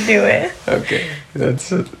you can do it. Okay,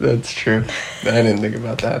 that's true. I didn't think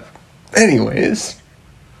about that. Anyways.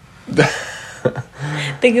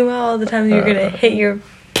 Think about all the times you're gonna hit your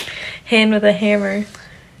hand with a hammer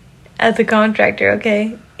as a contractor,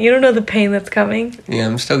 okay? You don't know the pain that's coming. Yeah,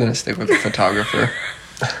 I'm still gonna stick with the photographer.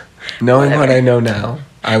 Knowing what I know now,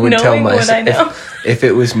 I would tell myself if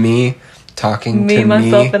it was me talking to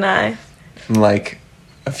myself, and I, like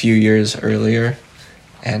a few years earlier,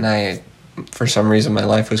 and I, for some reason, my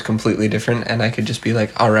life was completely different, and I could just be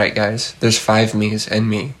like, all right, guys, there's 5 me's and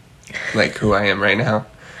me, like who I am right now.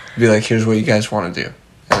 Be like, here's what you guys want to do.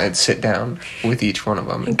 And I'd sit down with each one of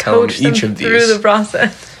them and tell them each of these. Through the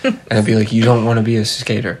process. And I'd be like, you don't want to be a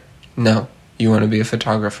skater. No, you want to be a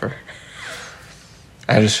photographer.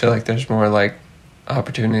 I just feel like there's more like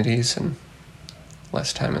opportunities and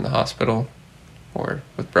less time in the hospital or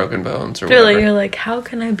with broken bones or whatever. You're like, how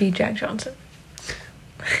can I be Jack Johnson?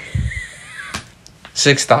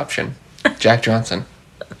 6th option, Jack Johnson,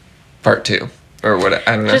 part 2 or what?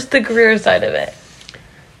 I don't know. Just the career side of it.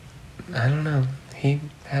 I don't know. He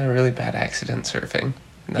had a really bad accident surfing.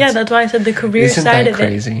 That's why I said the career side of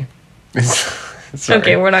crazy? it.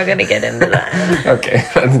 Okay, we're not going to get into that. Okay,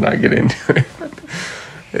 let's not get into it.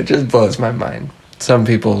 It just blows my mind. Some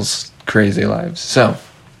people's crazy lives. So,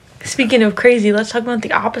 speaking of crazy, let's talk about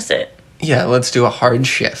the opposite. Yeah, let's do a hard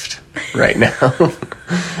shift right now.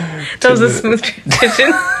 That was a smooth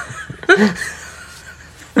transition.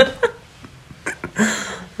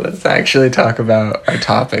 Let's actually talk about our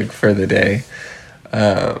topic for the day,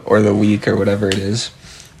 or the week, or whatever it is.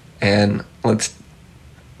 And let's...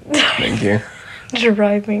 Thank you.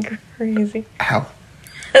 Drive me crazy. Ow.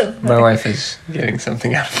 My wife is getting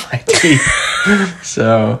something out of my teeth.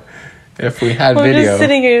 So, if we had video... I'm just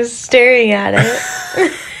sitting here staring at it.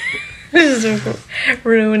 Just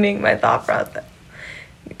ruining my thought process.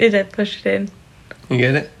 Did I push it in? You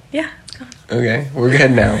get it? Yeah, it's gone. Okay, we're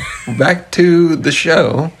good now. Back to the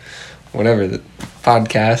show. Whatever, the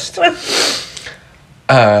podcast.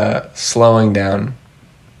 Slowing down.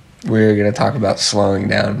 We're going to talk about slowing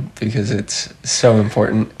down because it's so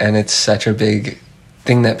important and it's such a big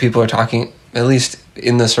thing that people are talking, at least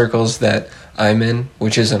in the circles that I'm in,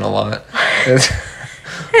 which isn't a lot.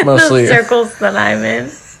 Mostly the circles that I'm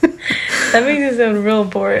in. That makes it sound real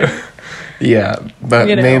boring. Yeah, but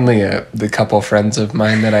mainly the couple friends of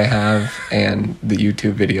mine that I have and the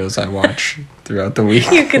YouTube videos I watch throughout the week.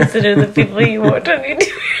 You consider the people you watch on YouTube.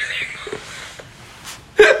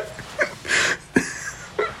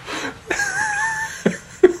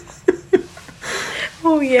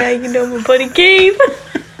 Oh yeah, you know my buddy Gabe.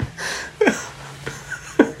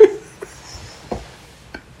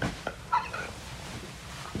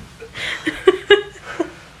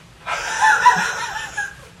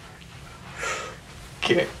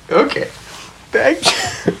 Okay. Thank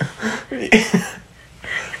you.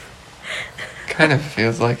 Kind of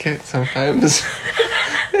feels like it sometimes.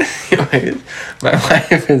 Anyways, my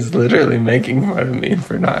wife is literally making fun of me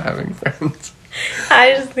for not having friends.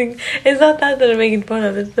 I just think it's not that I'm making fun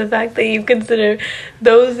of. It's the fact that you consider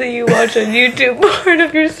those that you watch on YouTube part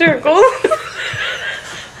of your circle.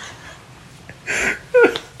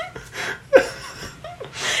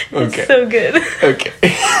 Okay. It's so good. Okay.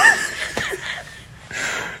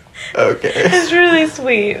 Okay. It's really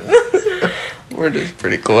sweet. We're just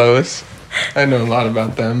pretty close. I know a lot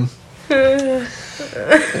about them. They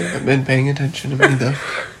haven't been paying attention to me though.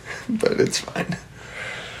 But it's fine.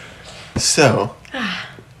 So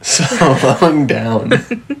slowing down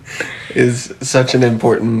is such an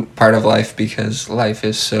important part of life because life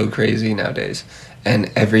is so crazy nowadays. And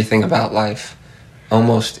everything about life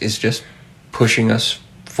almost is just pushing us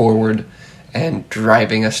forward and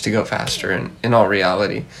driving us to go faster in all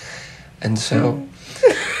reality. And so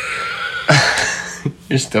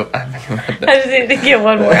you're still laughing about that. I just need to get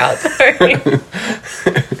one more out, sorry. Okay,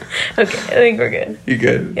 I think we're good. You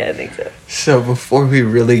good? Yeah, I think so. So before we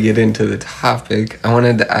really get into the topic, I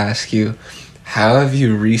wanted to ask you, how have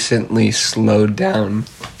you recently slowed down?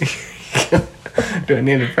 Do I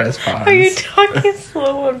need to press pause? Are you talking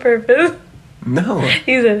slow on purpose? No.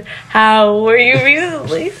 You said, how were you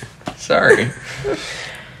recently? Sorry.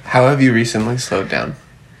 How have you recently slowed down?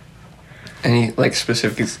 Any like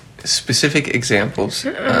specific examples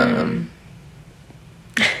in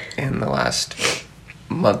the last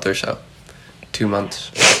month or so? 2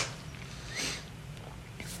 months?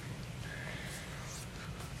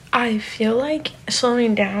 I feel like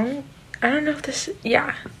slowing down, I don't know if this,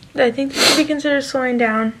 yeah, I think this could be considered slowing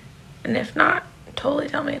down, and if not, totally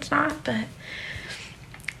tell me it's not, but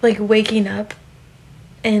like waking up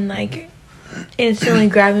and like instantly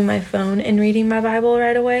grabbing my phone and reading my Bible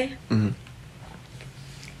right away. Mm-hmm.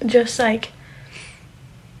 Just like,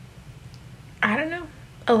 I don't know,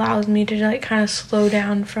 allows me to like kind of slow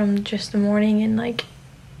down from just the morning and like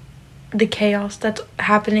the chaos that's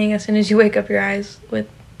happening as soon as you wake up your eyes with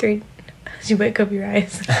as you wake up your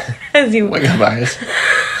eyes. As you wake up eyes.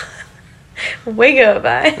 Wake up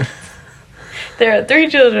eyes. There are 3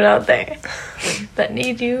 children out there that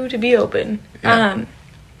need you to be open. Yeah.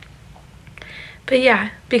 But yeah,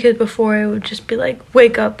 because before it would just be like,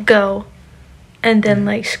 wake up, go. And then,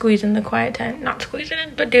 like, squeeze in the quiet time. Not squeeze it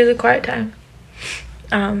in, but do the quiet time.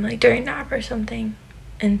 Like, during nap or something.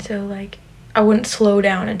 And so, like, I wouldn't slow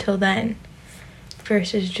down until then.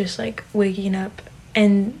 Versus just, like, waking up.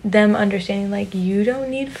 And them understanding, like, you don't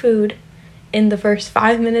need food in the first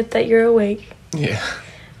 5 minutes that you're awake. Yeah.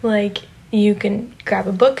 Like, you can grab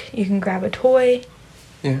a book. You can grab a toy.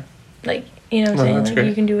 Yeah. Like, you know what I'm saying? Like, great.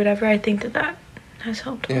 you can do whatever. I think that has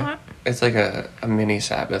helped a lot. It's like a mini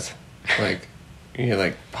Sabbath. Like, you're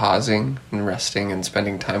like pausing and resting and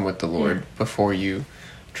spending time with the Lord before you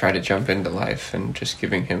try to jump into life and just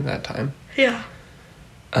giving him that time. Yeah.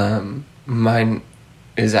 Mine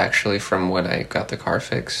is actually from when I got the car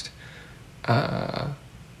fixed.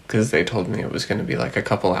 Because they told me it was going to be like a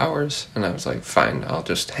couple hours. And I was like, fine, I'll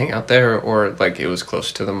just hang out there. Or like it was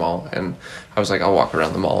close to the mall. And I was like, I'll walk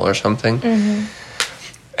around the mall or something. Mm-hmm.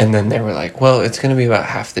 And then they were like, well, it's going to be about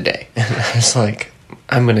half the day. And I was like,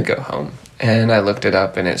 I'm going to go home. And I looked it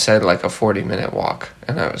up and it said like a 40-minute walk.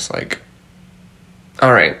 And I was like,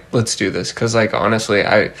 all right, let's do this. Because like honestly,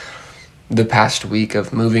 the past week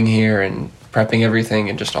of moving here and prepping everything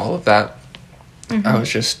and just all of that, I was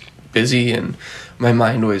just busy and my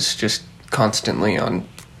mind was just constantly on,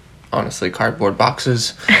 honestly, cardboard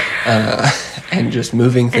boxes and just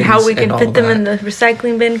moving things. And how we can fit them in the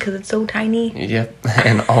recycling bin because it's so tiny. Yep,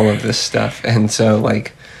 and all of this stuff. And so,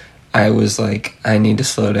 like, I was like, I need to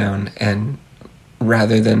slow down. And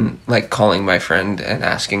rather than, like, calling my friend and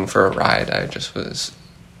asking for a ride, I just was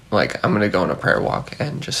like, I'm going to go on a prayer walk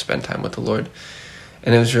and just spend time with the Lord.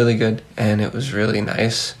 And it was really good. And it was really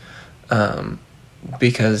nice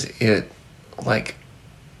because it, like,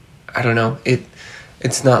 I don't know,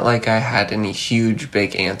 it's not like I had any huge,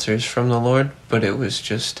 big answers from the Lord, but it was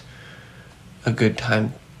just a good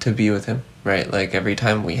time to be with him, right? Like every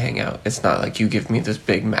time we hang out, it's not like you give me this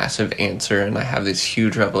big massive answer and I have these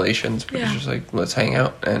huge revelations, but it's just like, let's hang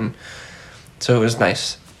out. And so it was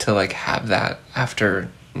nice to like have that after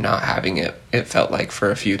not having it. It felt like for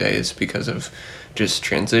a few days because of just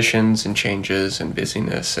transitions and changes and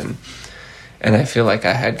busyness, and I feel like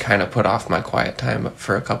I had kind of put off my quiet time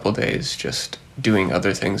for a couple days, just doing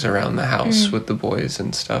other things around the house with the boys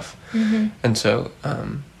and stuff. And so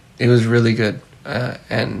it was really good.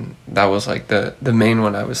 And that was like the main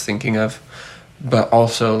one I was thinking of, but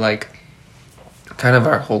also like kind of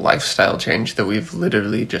our whole lifestyle change that we've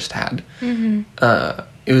literally just had.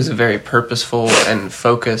 It was a very purposeful and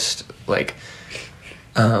focused like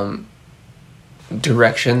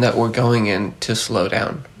direction that we're going in to slow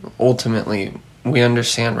down. Ultimately, we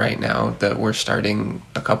understand right now that we're starting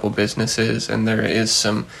a couple businesses and there is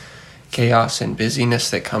some chaos and busyness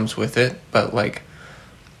that comes with it, but like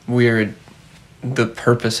the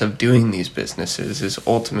purpose of doing these businesses is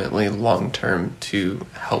ultimately long-term to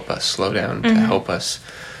help us slow down, to help us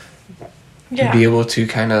be able to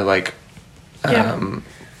kind of like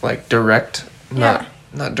direct, not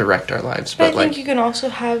direct our lives, but I think you can also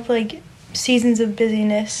have like seasons of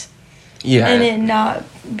busyness and it not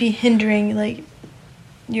be hindering like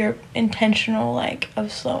your intentional like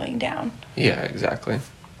of slowing down. Yeah, exactly.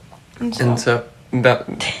 And so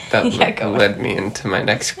that led me into my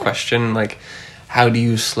next question, like how do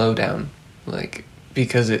you slow down? Like,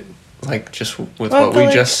 because it, like, just with what we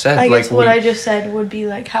just said. I guess what I just said would be,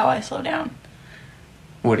 like, how I slow down.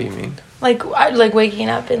 What do you mean? Like, waking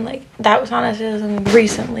up and, like, that was honestly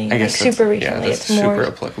recently. I guess like, super recently. Yeah, that's super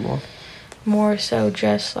applicable. More so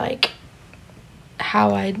just, like,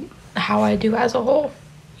 how I do as a whole.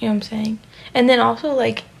 You know what I'm saying? And then also,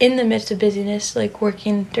 like, in the midst of busyness, like,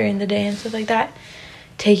 working during the day and stuff like that,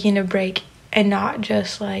 taking a break and not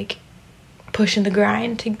just, like, pushing the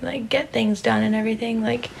grind to like get things done and everything,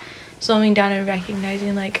 like slowing down and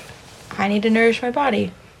recognizing like I need to nourish my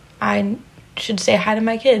body, I should say hi to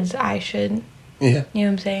my kids, I should you know what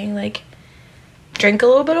I'm saying, like drink a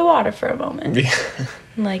little bit of water for a moment,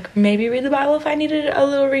 like maybe read the Bible if I needed a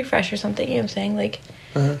little refresh or something, you know what I'm saying, like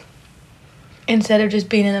instead of just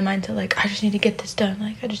being in the mindset like I just need to get this done,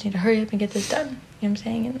 like I just need to hurry up and get this done, you know what I'm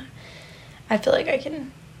saying. And I feel like I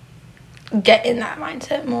can get in that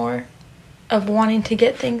mindset more of wanting to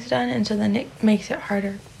get things done, and so then it makes it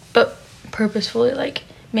harder, but purposefully like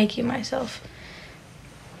making myself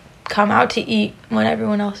come out to eat when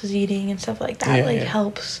everyone else is eating and stuff like that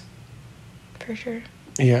helps for sure.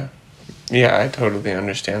 Yeah, I totally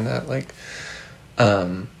understand that. Like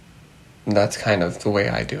that's kind of the way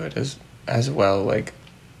I do it as well. Like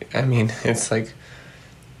I mean, it's like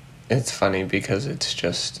it's funny because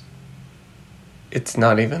it's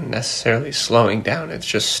not even necessarily slowing down, it's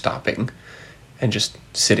just stopping and just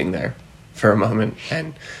sitting there for a moment,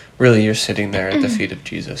 and really you're sitting there at the feet of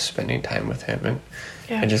Jesus, spending time with him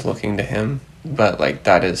and just looking to him. But like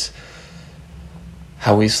that is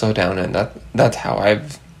how we slow down, and that's how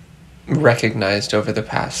I've recognized over the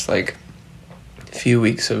past like few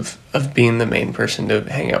weeks of being the main person to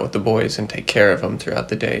hang out with the boys and take care of them throughout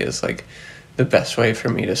the day is like the best way for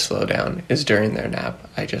me to slow down is during their nap.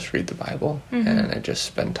 I just read the Bible and I just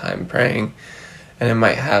spend time praying. And I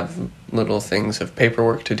might have little things of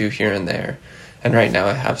paperwork to do here and there. And right now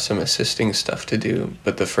I have some assisting stuff to do.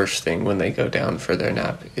 But the first thing when they go down for their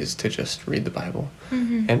nap is to just read the Bible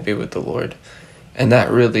and be with the Lord. And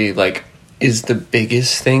that really, like, is the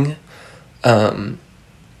biggest thing. But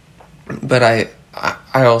I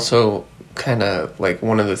also kind of, like,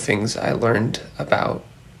 one of the things I learned about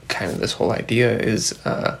kind of this whole idea is,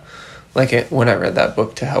 when I read that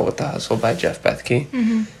book, To Hell with the Hustle by Jeff Bethke,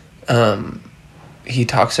 he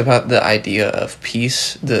talks about the idea of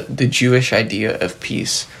peace. The Jewish idea of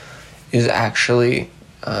peace is actually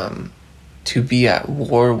to be at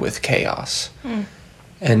war with chaos.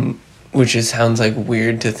 And which sounds like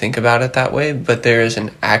weird to think about it that way, but there is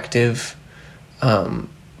an active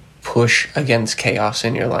push against chaos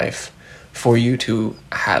in your life for you to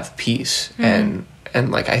have peace. And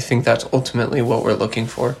like I think that's ultimately what we're looking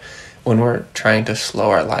for when we're trying to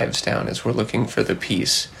slow our lives down, is we're looking for the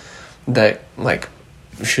peace that like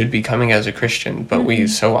should be coming as a Christian, but we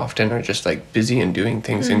so often are just like busy and doing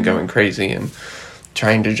things and going crazy and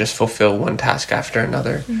trying to just fulfill one task after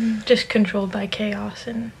another, just controlled by chaos.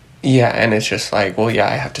 And and it's just like, well,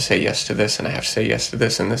 I have to say yes to this and I have to say yes to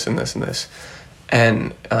this and this and this and this,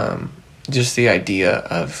 and just the idea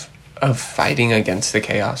of fighting against the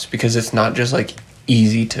chaos, because it's not just like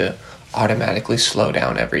easy to automatically slow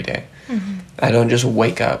down every day. I don't just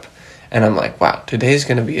wake up and I'm like, wow, today's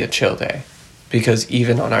going to be a chill day. Because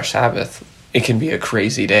even on our Sabbath, it can be a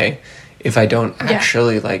crazy day if I don't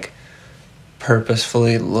actually like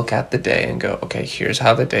purposefully look at the day and go, okay, here's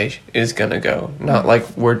how the day is gonna go. Not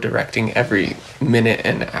like we're directing every minute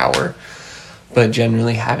and hour, but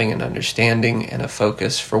generally having an understanding and a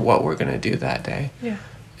focus for what we're gonna do that day. Yeah.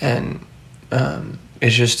 And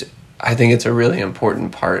it's just, I think it's a really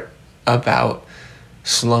important part about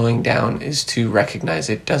slowing down is to recognize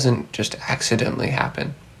it doesn't just accidentally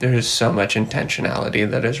happen. There is so much intentionality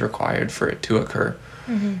that is required for it to occur.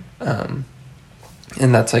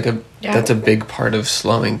 And that's like that's a big part of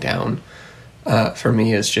slowing down for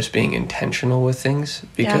me, is just being intentional with things,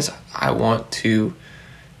 because I want to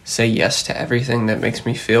say yes to everything that makes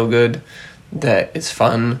me feel good, that is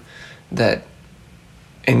fun, that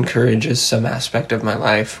encourages some aspect of my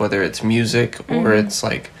life, whether it's music or it's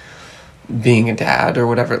like being a dad or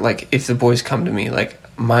whatever. Like if the boys come to me, like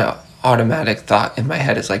my automatic thought in my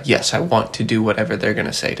head is like, yes, I want to do whatever they're going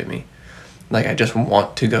to say to me. Like I just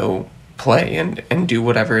want to go play and do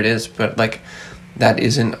whatever it is, but like that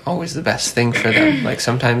isn't always the best thing for them. Like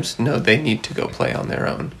sometimes, no, they need to go play on their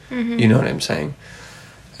own. You know what I'm saying?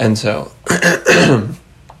 And so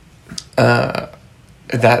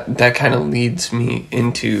that kind of leads me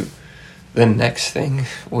into the next thing,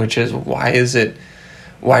 which is why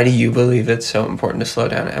do you believe it's so important to slow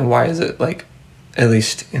down? And why is it, like, at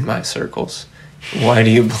least in my circles, why do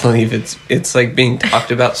you believe it's like being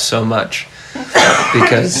talked about so much?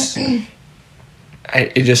 Because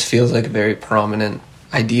it just feels like a very prominent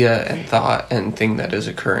idea and thought and thing that is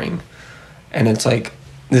occurring. And it's like,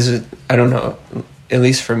 this is, I don't know, at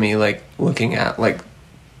least for me, like looking at like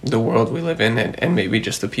the world we live in and maybe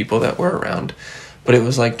just the people that we're around. But it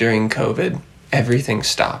was like during COVID, everything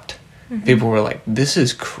stopped. People were like, this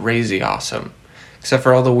is crazy awesome. Except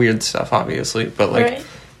for all the weird stuff, obviously. But like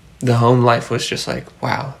the home life was just like,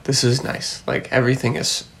 wow, this is nice. Like everything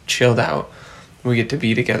is chilled out. We get to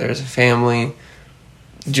be together as a family,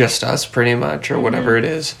 just us pretty much, or whatever it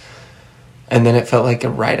is. And then it felt like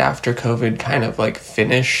right after COVID kind of like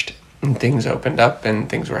finished and things opened up and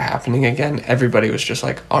things were happening again, everybody was just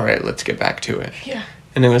like, all right, let's get back to it. Yeah.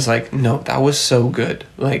 And it was like, no, that was so good.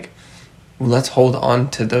 Like, let's hold on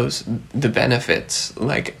to the benefits,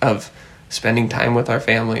 like, of spending time with our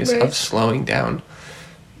families, of slowing down.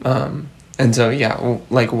 And so, yeah,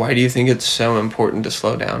 like, why do you think it's so important to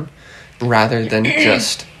slow down rather than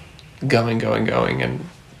just going and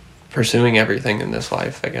pursuing everything in this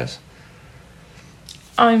life, I guess?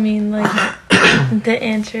 I mean, like, the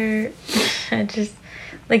answer, I just,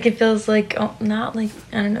 like, it feels like, not like,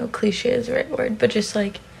 I don't know, cliche is the right word, but just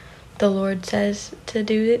like the Lord says to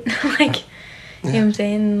do it. Like, you know what I'm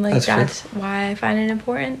saying? Like, that's why I find it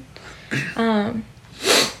important.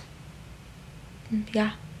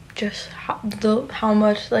 Yeah, just how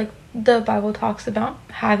much, like, the Bible talks about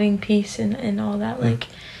having peace and all that. Like,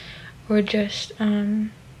 we're just,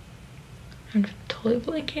 I'm totally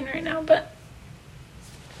blanking right now, but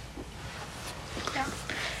yeah.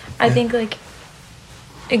 I think, like,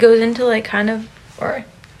 it goes into, like, kind of, or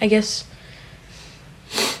I guess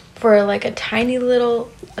for, like, a tiny little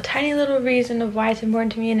reason of why it's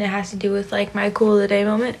important to me, and it has to do with, like, my cool of the day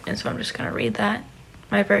moment. And so I'm just gonna read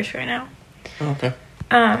my verse right now. Okay.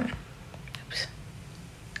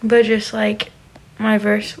 But just, like, my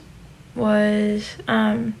verse was,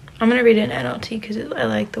 I'm gonna read it in NLT because I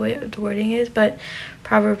like the way the wording is, but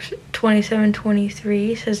Proverbs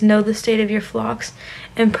 27:23 says, know the state of your flocks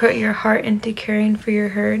and put your heart into caring for your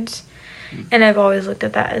herds. And I've always looked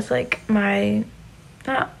at that as, like, it's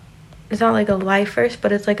not like a life verse,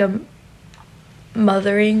 but it's like a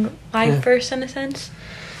mothering life verse in a sense.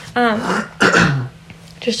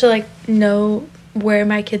 Just to, like, know where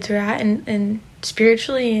my kids are at and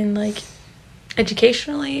spiritually and, like,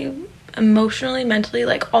 educationally, emotionally, mentally,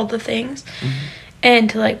 like, all the things. And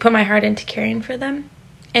to, like, put my heart into caring for them.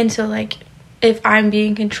 And so, like, if I'm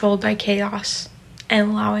being controlled by chaos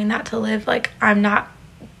and allowing that to live, like, I'm not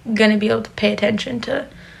gonna be able to pay attention to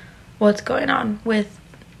what's going on with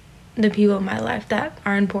the people in my life that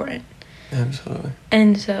are important. Absolutely.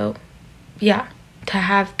 And so, yeah, to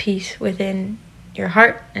have peace within your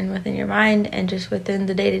heart and within your mind and just within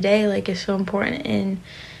the day-to-day, like, is so important in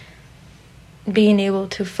being able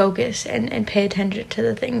to focus and pay attention to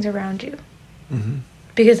the things around you.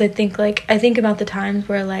 Because I think about the times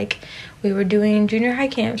where, like, we were doing junior high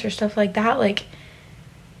camps or stuff like that, like,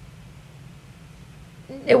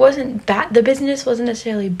 it wasn't bad, the business wasn't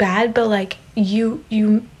necessarily bad, but, like, you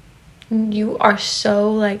are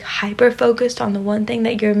so, like, hyper focused on the one thing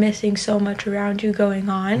that you're missing so much around you going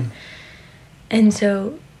on. And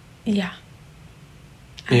so, yeah,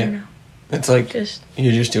 I don't know. It's like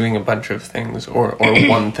you're just doing a bunch of things or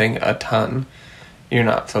one thing a ton. You're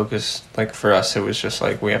not focused. Like for us, it was just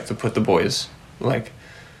like we have to put the boys, like,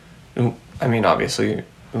 I mean, obviously,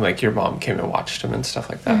 like your mom came and watched them and stuff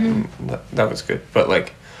like that, and that was good. But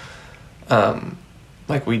like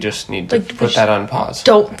we just need to put that on pause.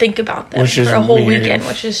 Don't think about them for a whole weekend,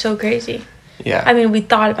 which is so crazy. Yeah. I mean, we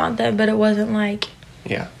thought about them, but it wasn't like,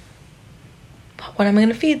 yeah, what am I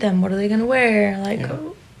going to feed them? What are they going to wear? Like,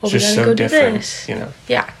 we just gotta so go different, do this. you know?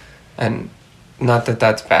 Yeah. And not that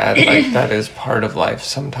that's bad. Like, that is part of life.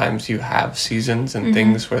 Sometimes you have seasons and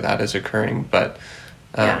things where that is occurring, but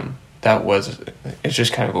it's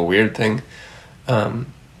just kind of a weird thing. I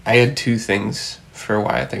had two things for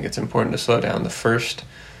why I think it's important to slow down. The first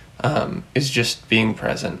is just being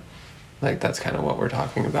present. Like, that's kind of what we're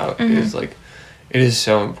talking about, is like, it is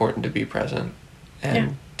so important to be present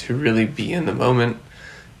and to really be in the moment,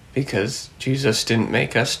 because Jesus didn't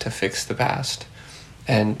make us to fix the past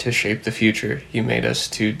and to shape the future. He made us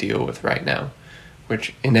to deal with right now,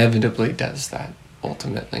 which inevitably does that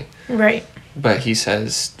ultimately. Right. But he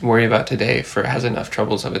says, worry about today, for it has enough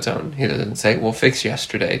troubles of its own. He doesn't say, well, fix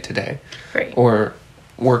yesterday today. Right. Or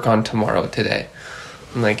work on tomorrow today.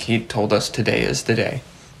 And like, he told us today is the day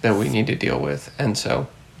that we need to deal with. And so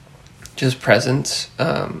just presence,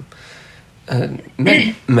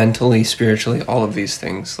 mentally, spiritually, all of these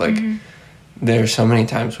things. Like, there are so many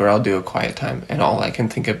times where I'll do a quiet time and all I can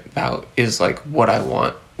think about is like what I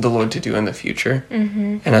want the Lord to do in the future.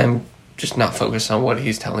 And I'm just not focused on what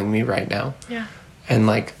he's telling me right now. Yeah. And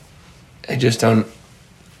like, I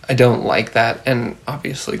don't like that. And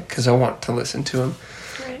obviously, because I want to listen to him.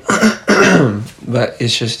 Right. But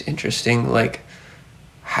it's just interesting, like,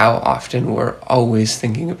 how often we're always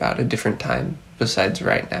thinking about a different time besides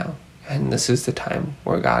right now. And this is the time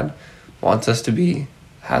where God wants us to be,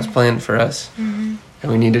 has planned for us. And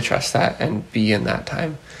we need to trust that and be in that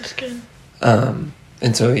time. That's good.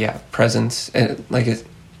 And so, yeah, presence, and like, it's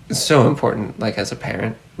so important, like, as a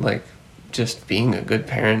parent, like, just being a good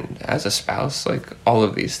parent, as a spouse, like, all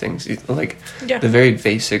of these things, like, the very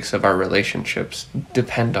basics of our relationships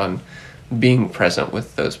depend on being present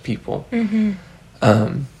with those people.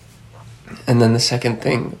 And then the second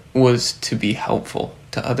thing was to be helpful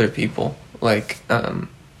to other people. Like,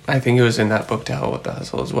 I think it was in that book, To Hell with the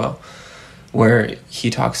Hustle, as well, where he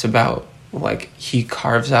talks about, like, he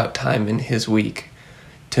carves out time in his week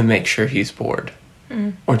to make sure he's bored,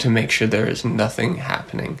 or to make sure there is nothing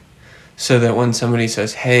happening, so that when somebody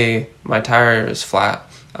says, hey, my tire is flat,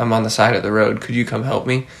 I'm on the side of the road, could you come help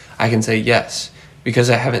me? I can say yes, because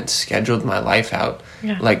I haven't scheduled my life out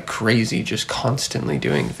like crazy, just constantly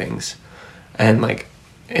doing things. And like,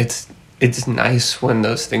 it's nice when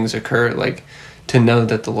those things occur, like, to know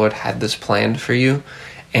that the Lord had this planned for you,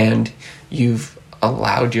 and you've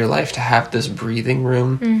allowed your life to have this breathing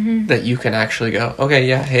room that you can actually go, okay,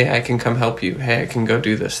 yeah, hey, I can come help you. Hey, I can go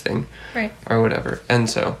do this thing. Right. Or whatever. And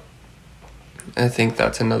so I think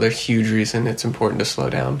that's another huge reason it's important to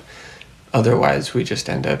slow down. Otherwise, we just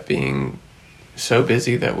end up being so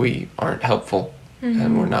busy that we aren't helpful,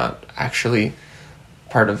 and we're not actually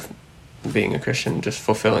part of being a Christian, just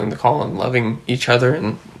fulfilling the call and loving each other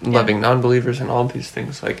and loving non-believers and all these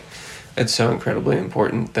things. Like, it's so incredibly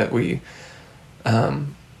important that we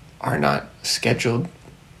are not scheduled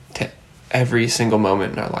to every single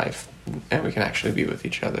moment in our life, and we can actually be with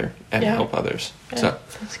each other and help others. So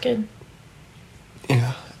that's good.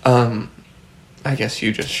 Yeah. I guess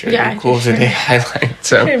you just shared your cool today highlight.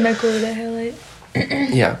 So shared my cool today highlight.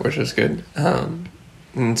 Yeah, which is good.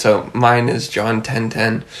 And so mine is John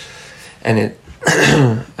 10:10, and it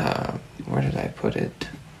where did I put it?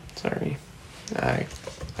 Sorry, I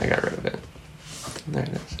got rid of it. There it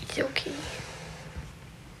is. It's okay.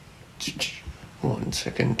 1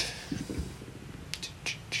 second.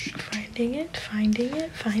 Finding it.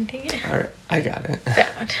 All right, I got it.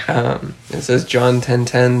 Found. It says John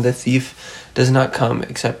 10:10, the thief does not come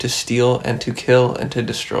except to steal and to kill and to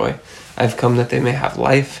destroy. I've come that they may have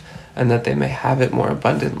life and that they may have it more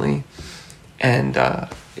abundantly. And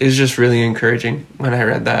it was just really encouraging when I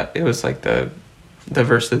read that. It was like the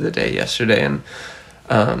verse of the day yesterday, and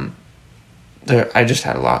I just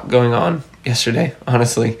had a lot going on yesterday,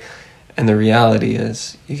 honestly. And the reality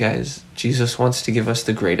is, you guys, Jesus wants to give us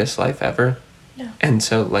the greatest life ever. Yeah. And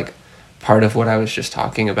so, like, part of what I was just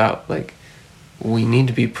talking about, like, we need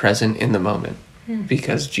to be present in the moment,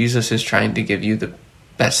 because Jesus is trying to give you the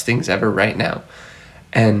best things ever right now.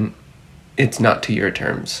 And it's not to your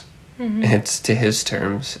terms. It's to his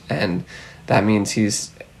terms. And that means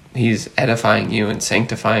he's edifying you and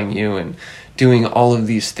sanctifying you and doing all of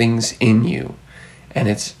these things in you. And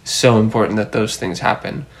it's so important that those things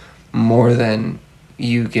happen. more than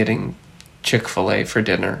you getting Chick-fil-A for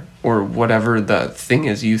dinner or whatever the thing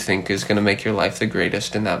is you think is going to make your life the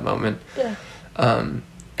greatest in that moment. Yeah.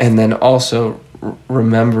 And then also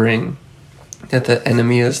remembering that the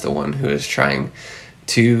enemy is the one who is trying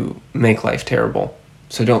to make life terrible.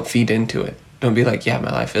 So don't feed into it. Don't be like, yeah,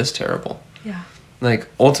 my life is terrible. Yeah. Like,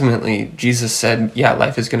 ultimately, Jesus said, yeah,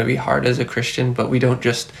 life is going to be hard as a Christian, but we don't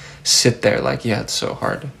just sit there like, yeah, it's so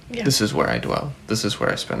hard. Yeah. This is where I dwell. This is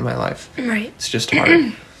where I spend my life. Right. It's just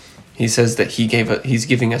hard. He says that he's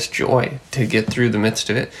giving us joy to get through the midst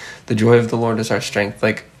of it. The joy of the Lord is our strength.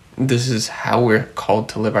 Like, this is how we're called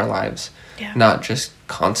to live our lives. Yeah. Not just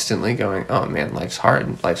constantly going, oh man, life's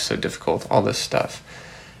hard, life's so difficult, all this stuff.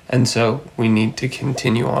 And so we need to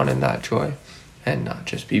continue on in that joy and not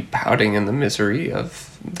just be pouting in the misery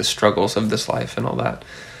of the struggles of this life and all that.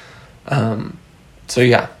 So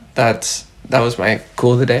yeah, that was my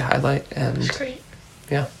cool of the day highlight. And that's great.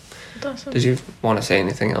 Yeah. That's awesome. Did you want to say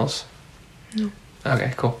anything else? No.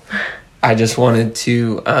 Okay, cool. I just wanted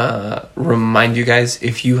to remind you guys,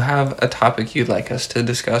 if you have a topic you'd like us to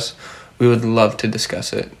discuss, we would love to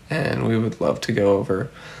discuss it. And we would love to go over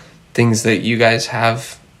things that you guys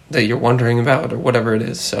have that you're wondering about or whatever it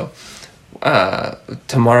is. So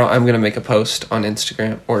tomorrow I'm going to make a post on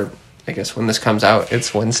Instagram, or I guess when this comes out,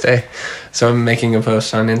 it's Wednesday. So I'm making a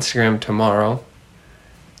post on Instagram tomorrow,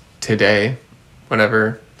 today,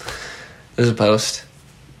 whenever there's a post.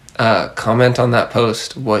 Comment on that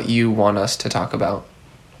post what you want us to talk about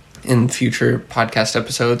in future podcast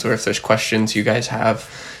episodes, or if there's questions you guys have,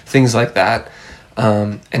 things like that.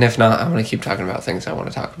 And if not, I'm going to keep talking about things I want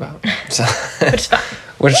to talk about. So,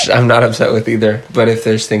 which I'm not upset with either. But if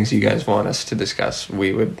there's things you guys want us to discuss,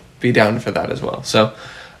 we would be down for that as well. So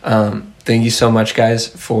thank you so much, guys,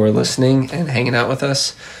 for listening and hanging out with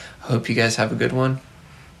us. Hope you guys have a good one.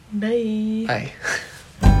 Bye. Bye.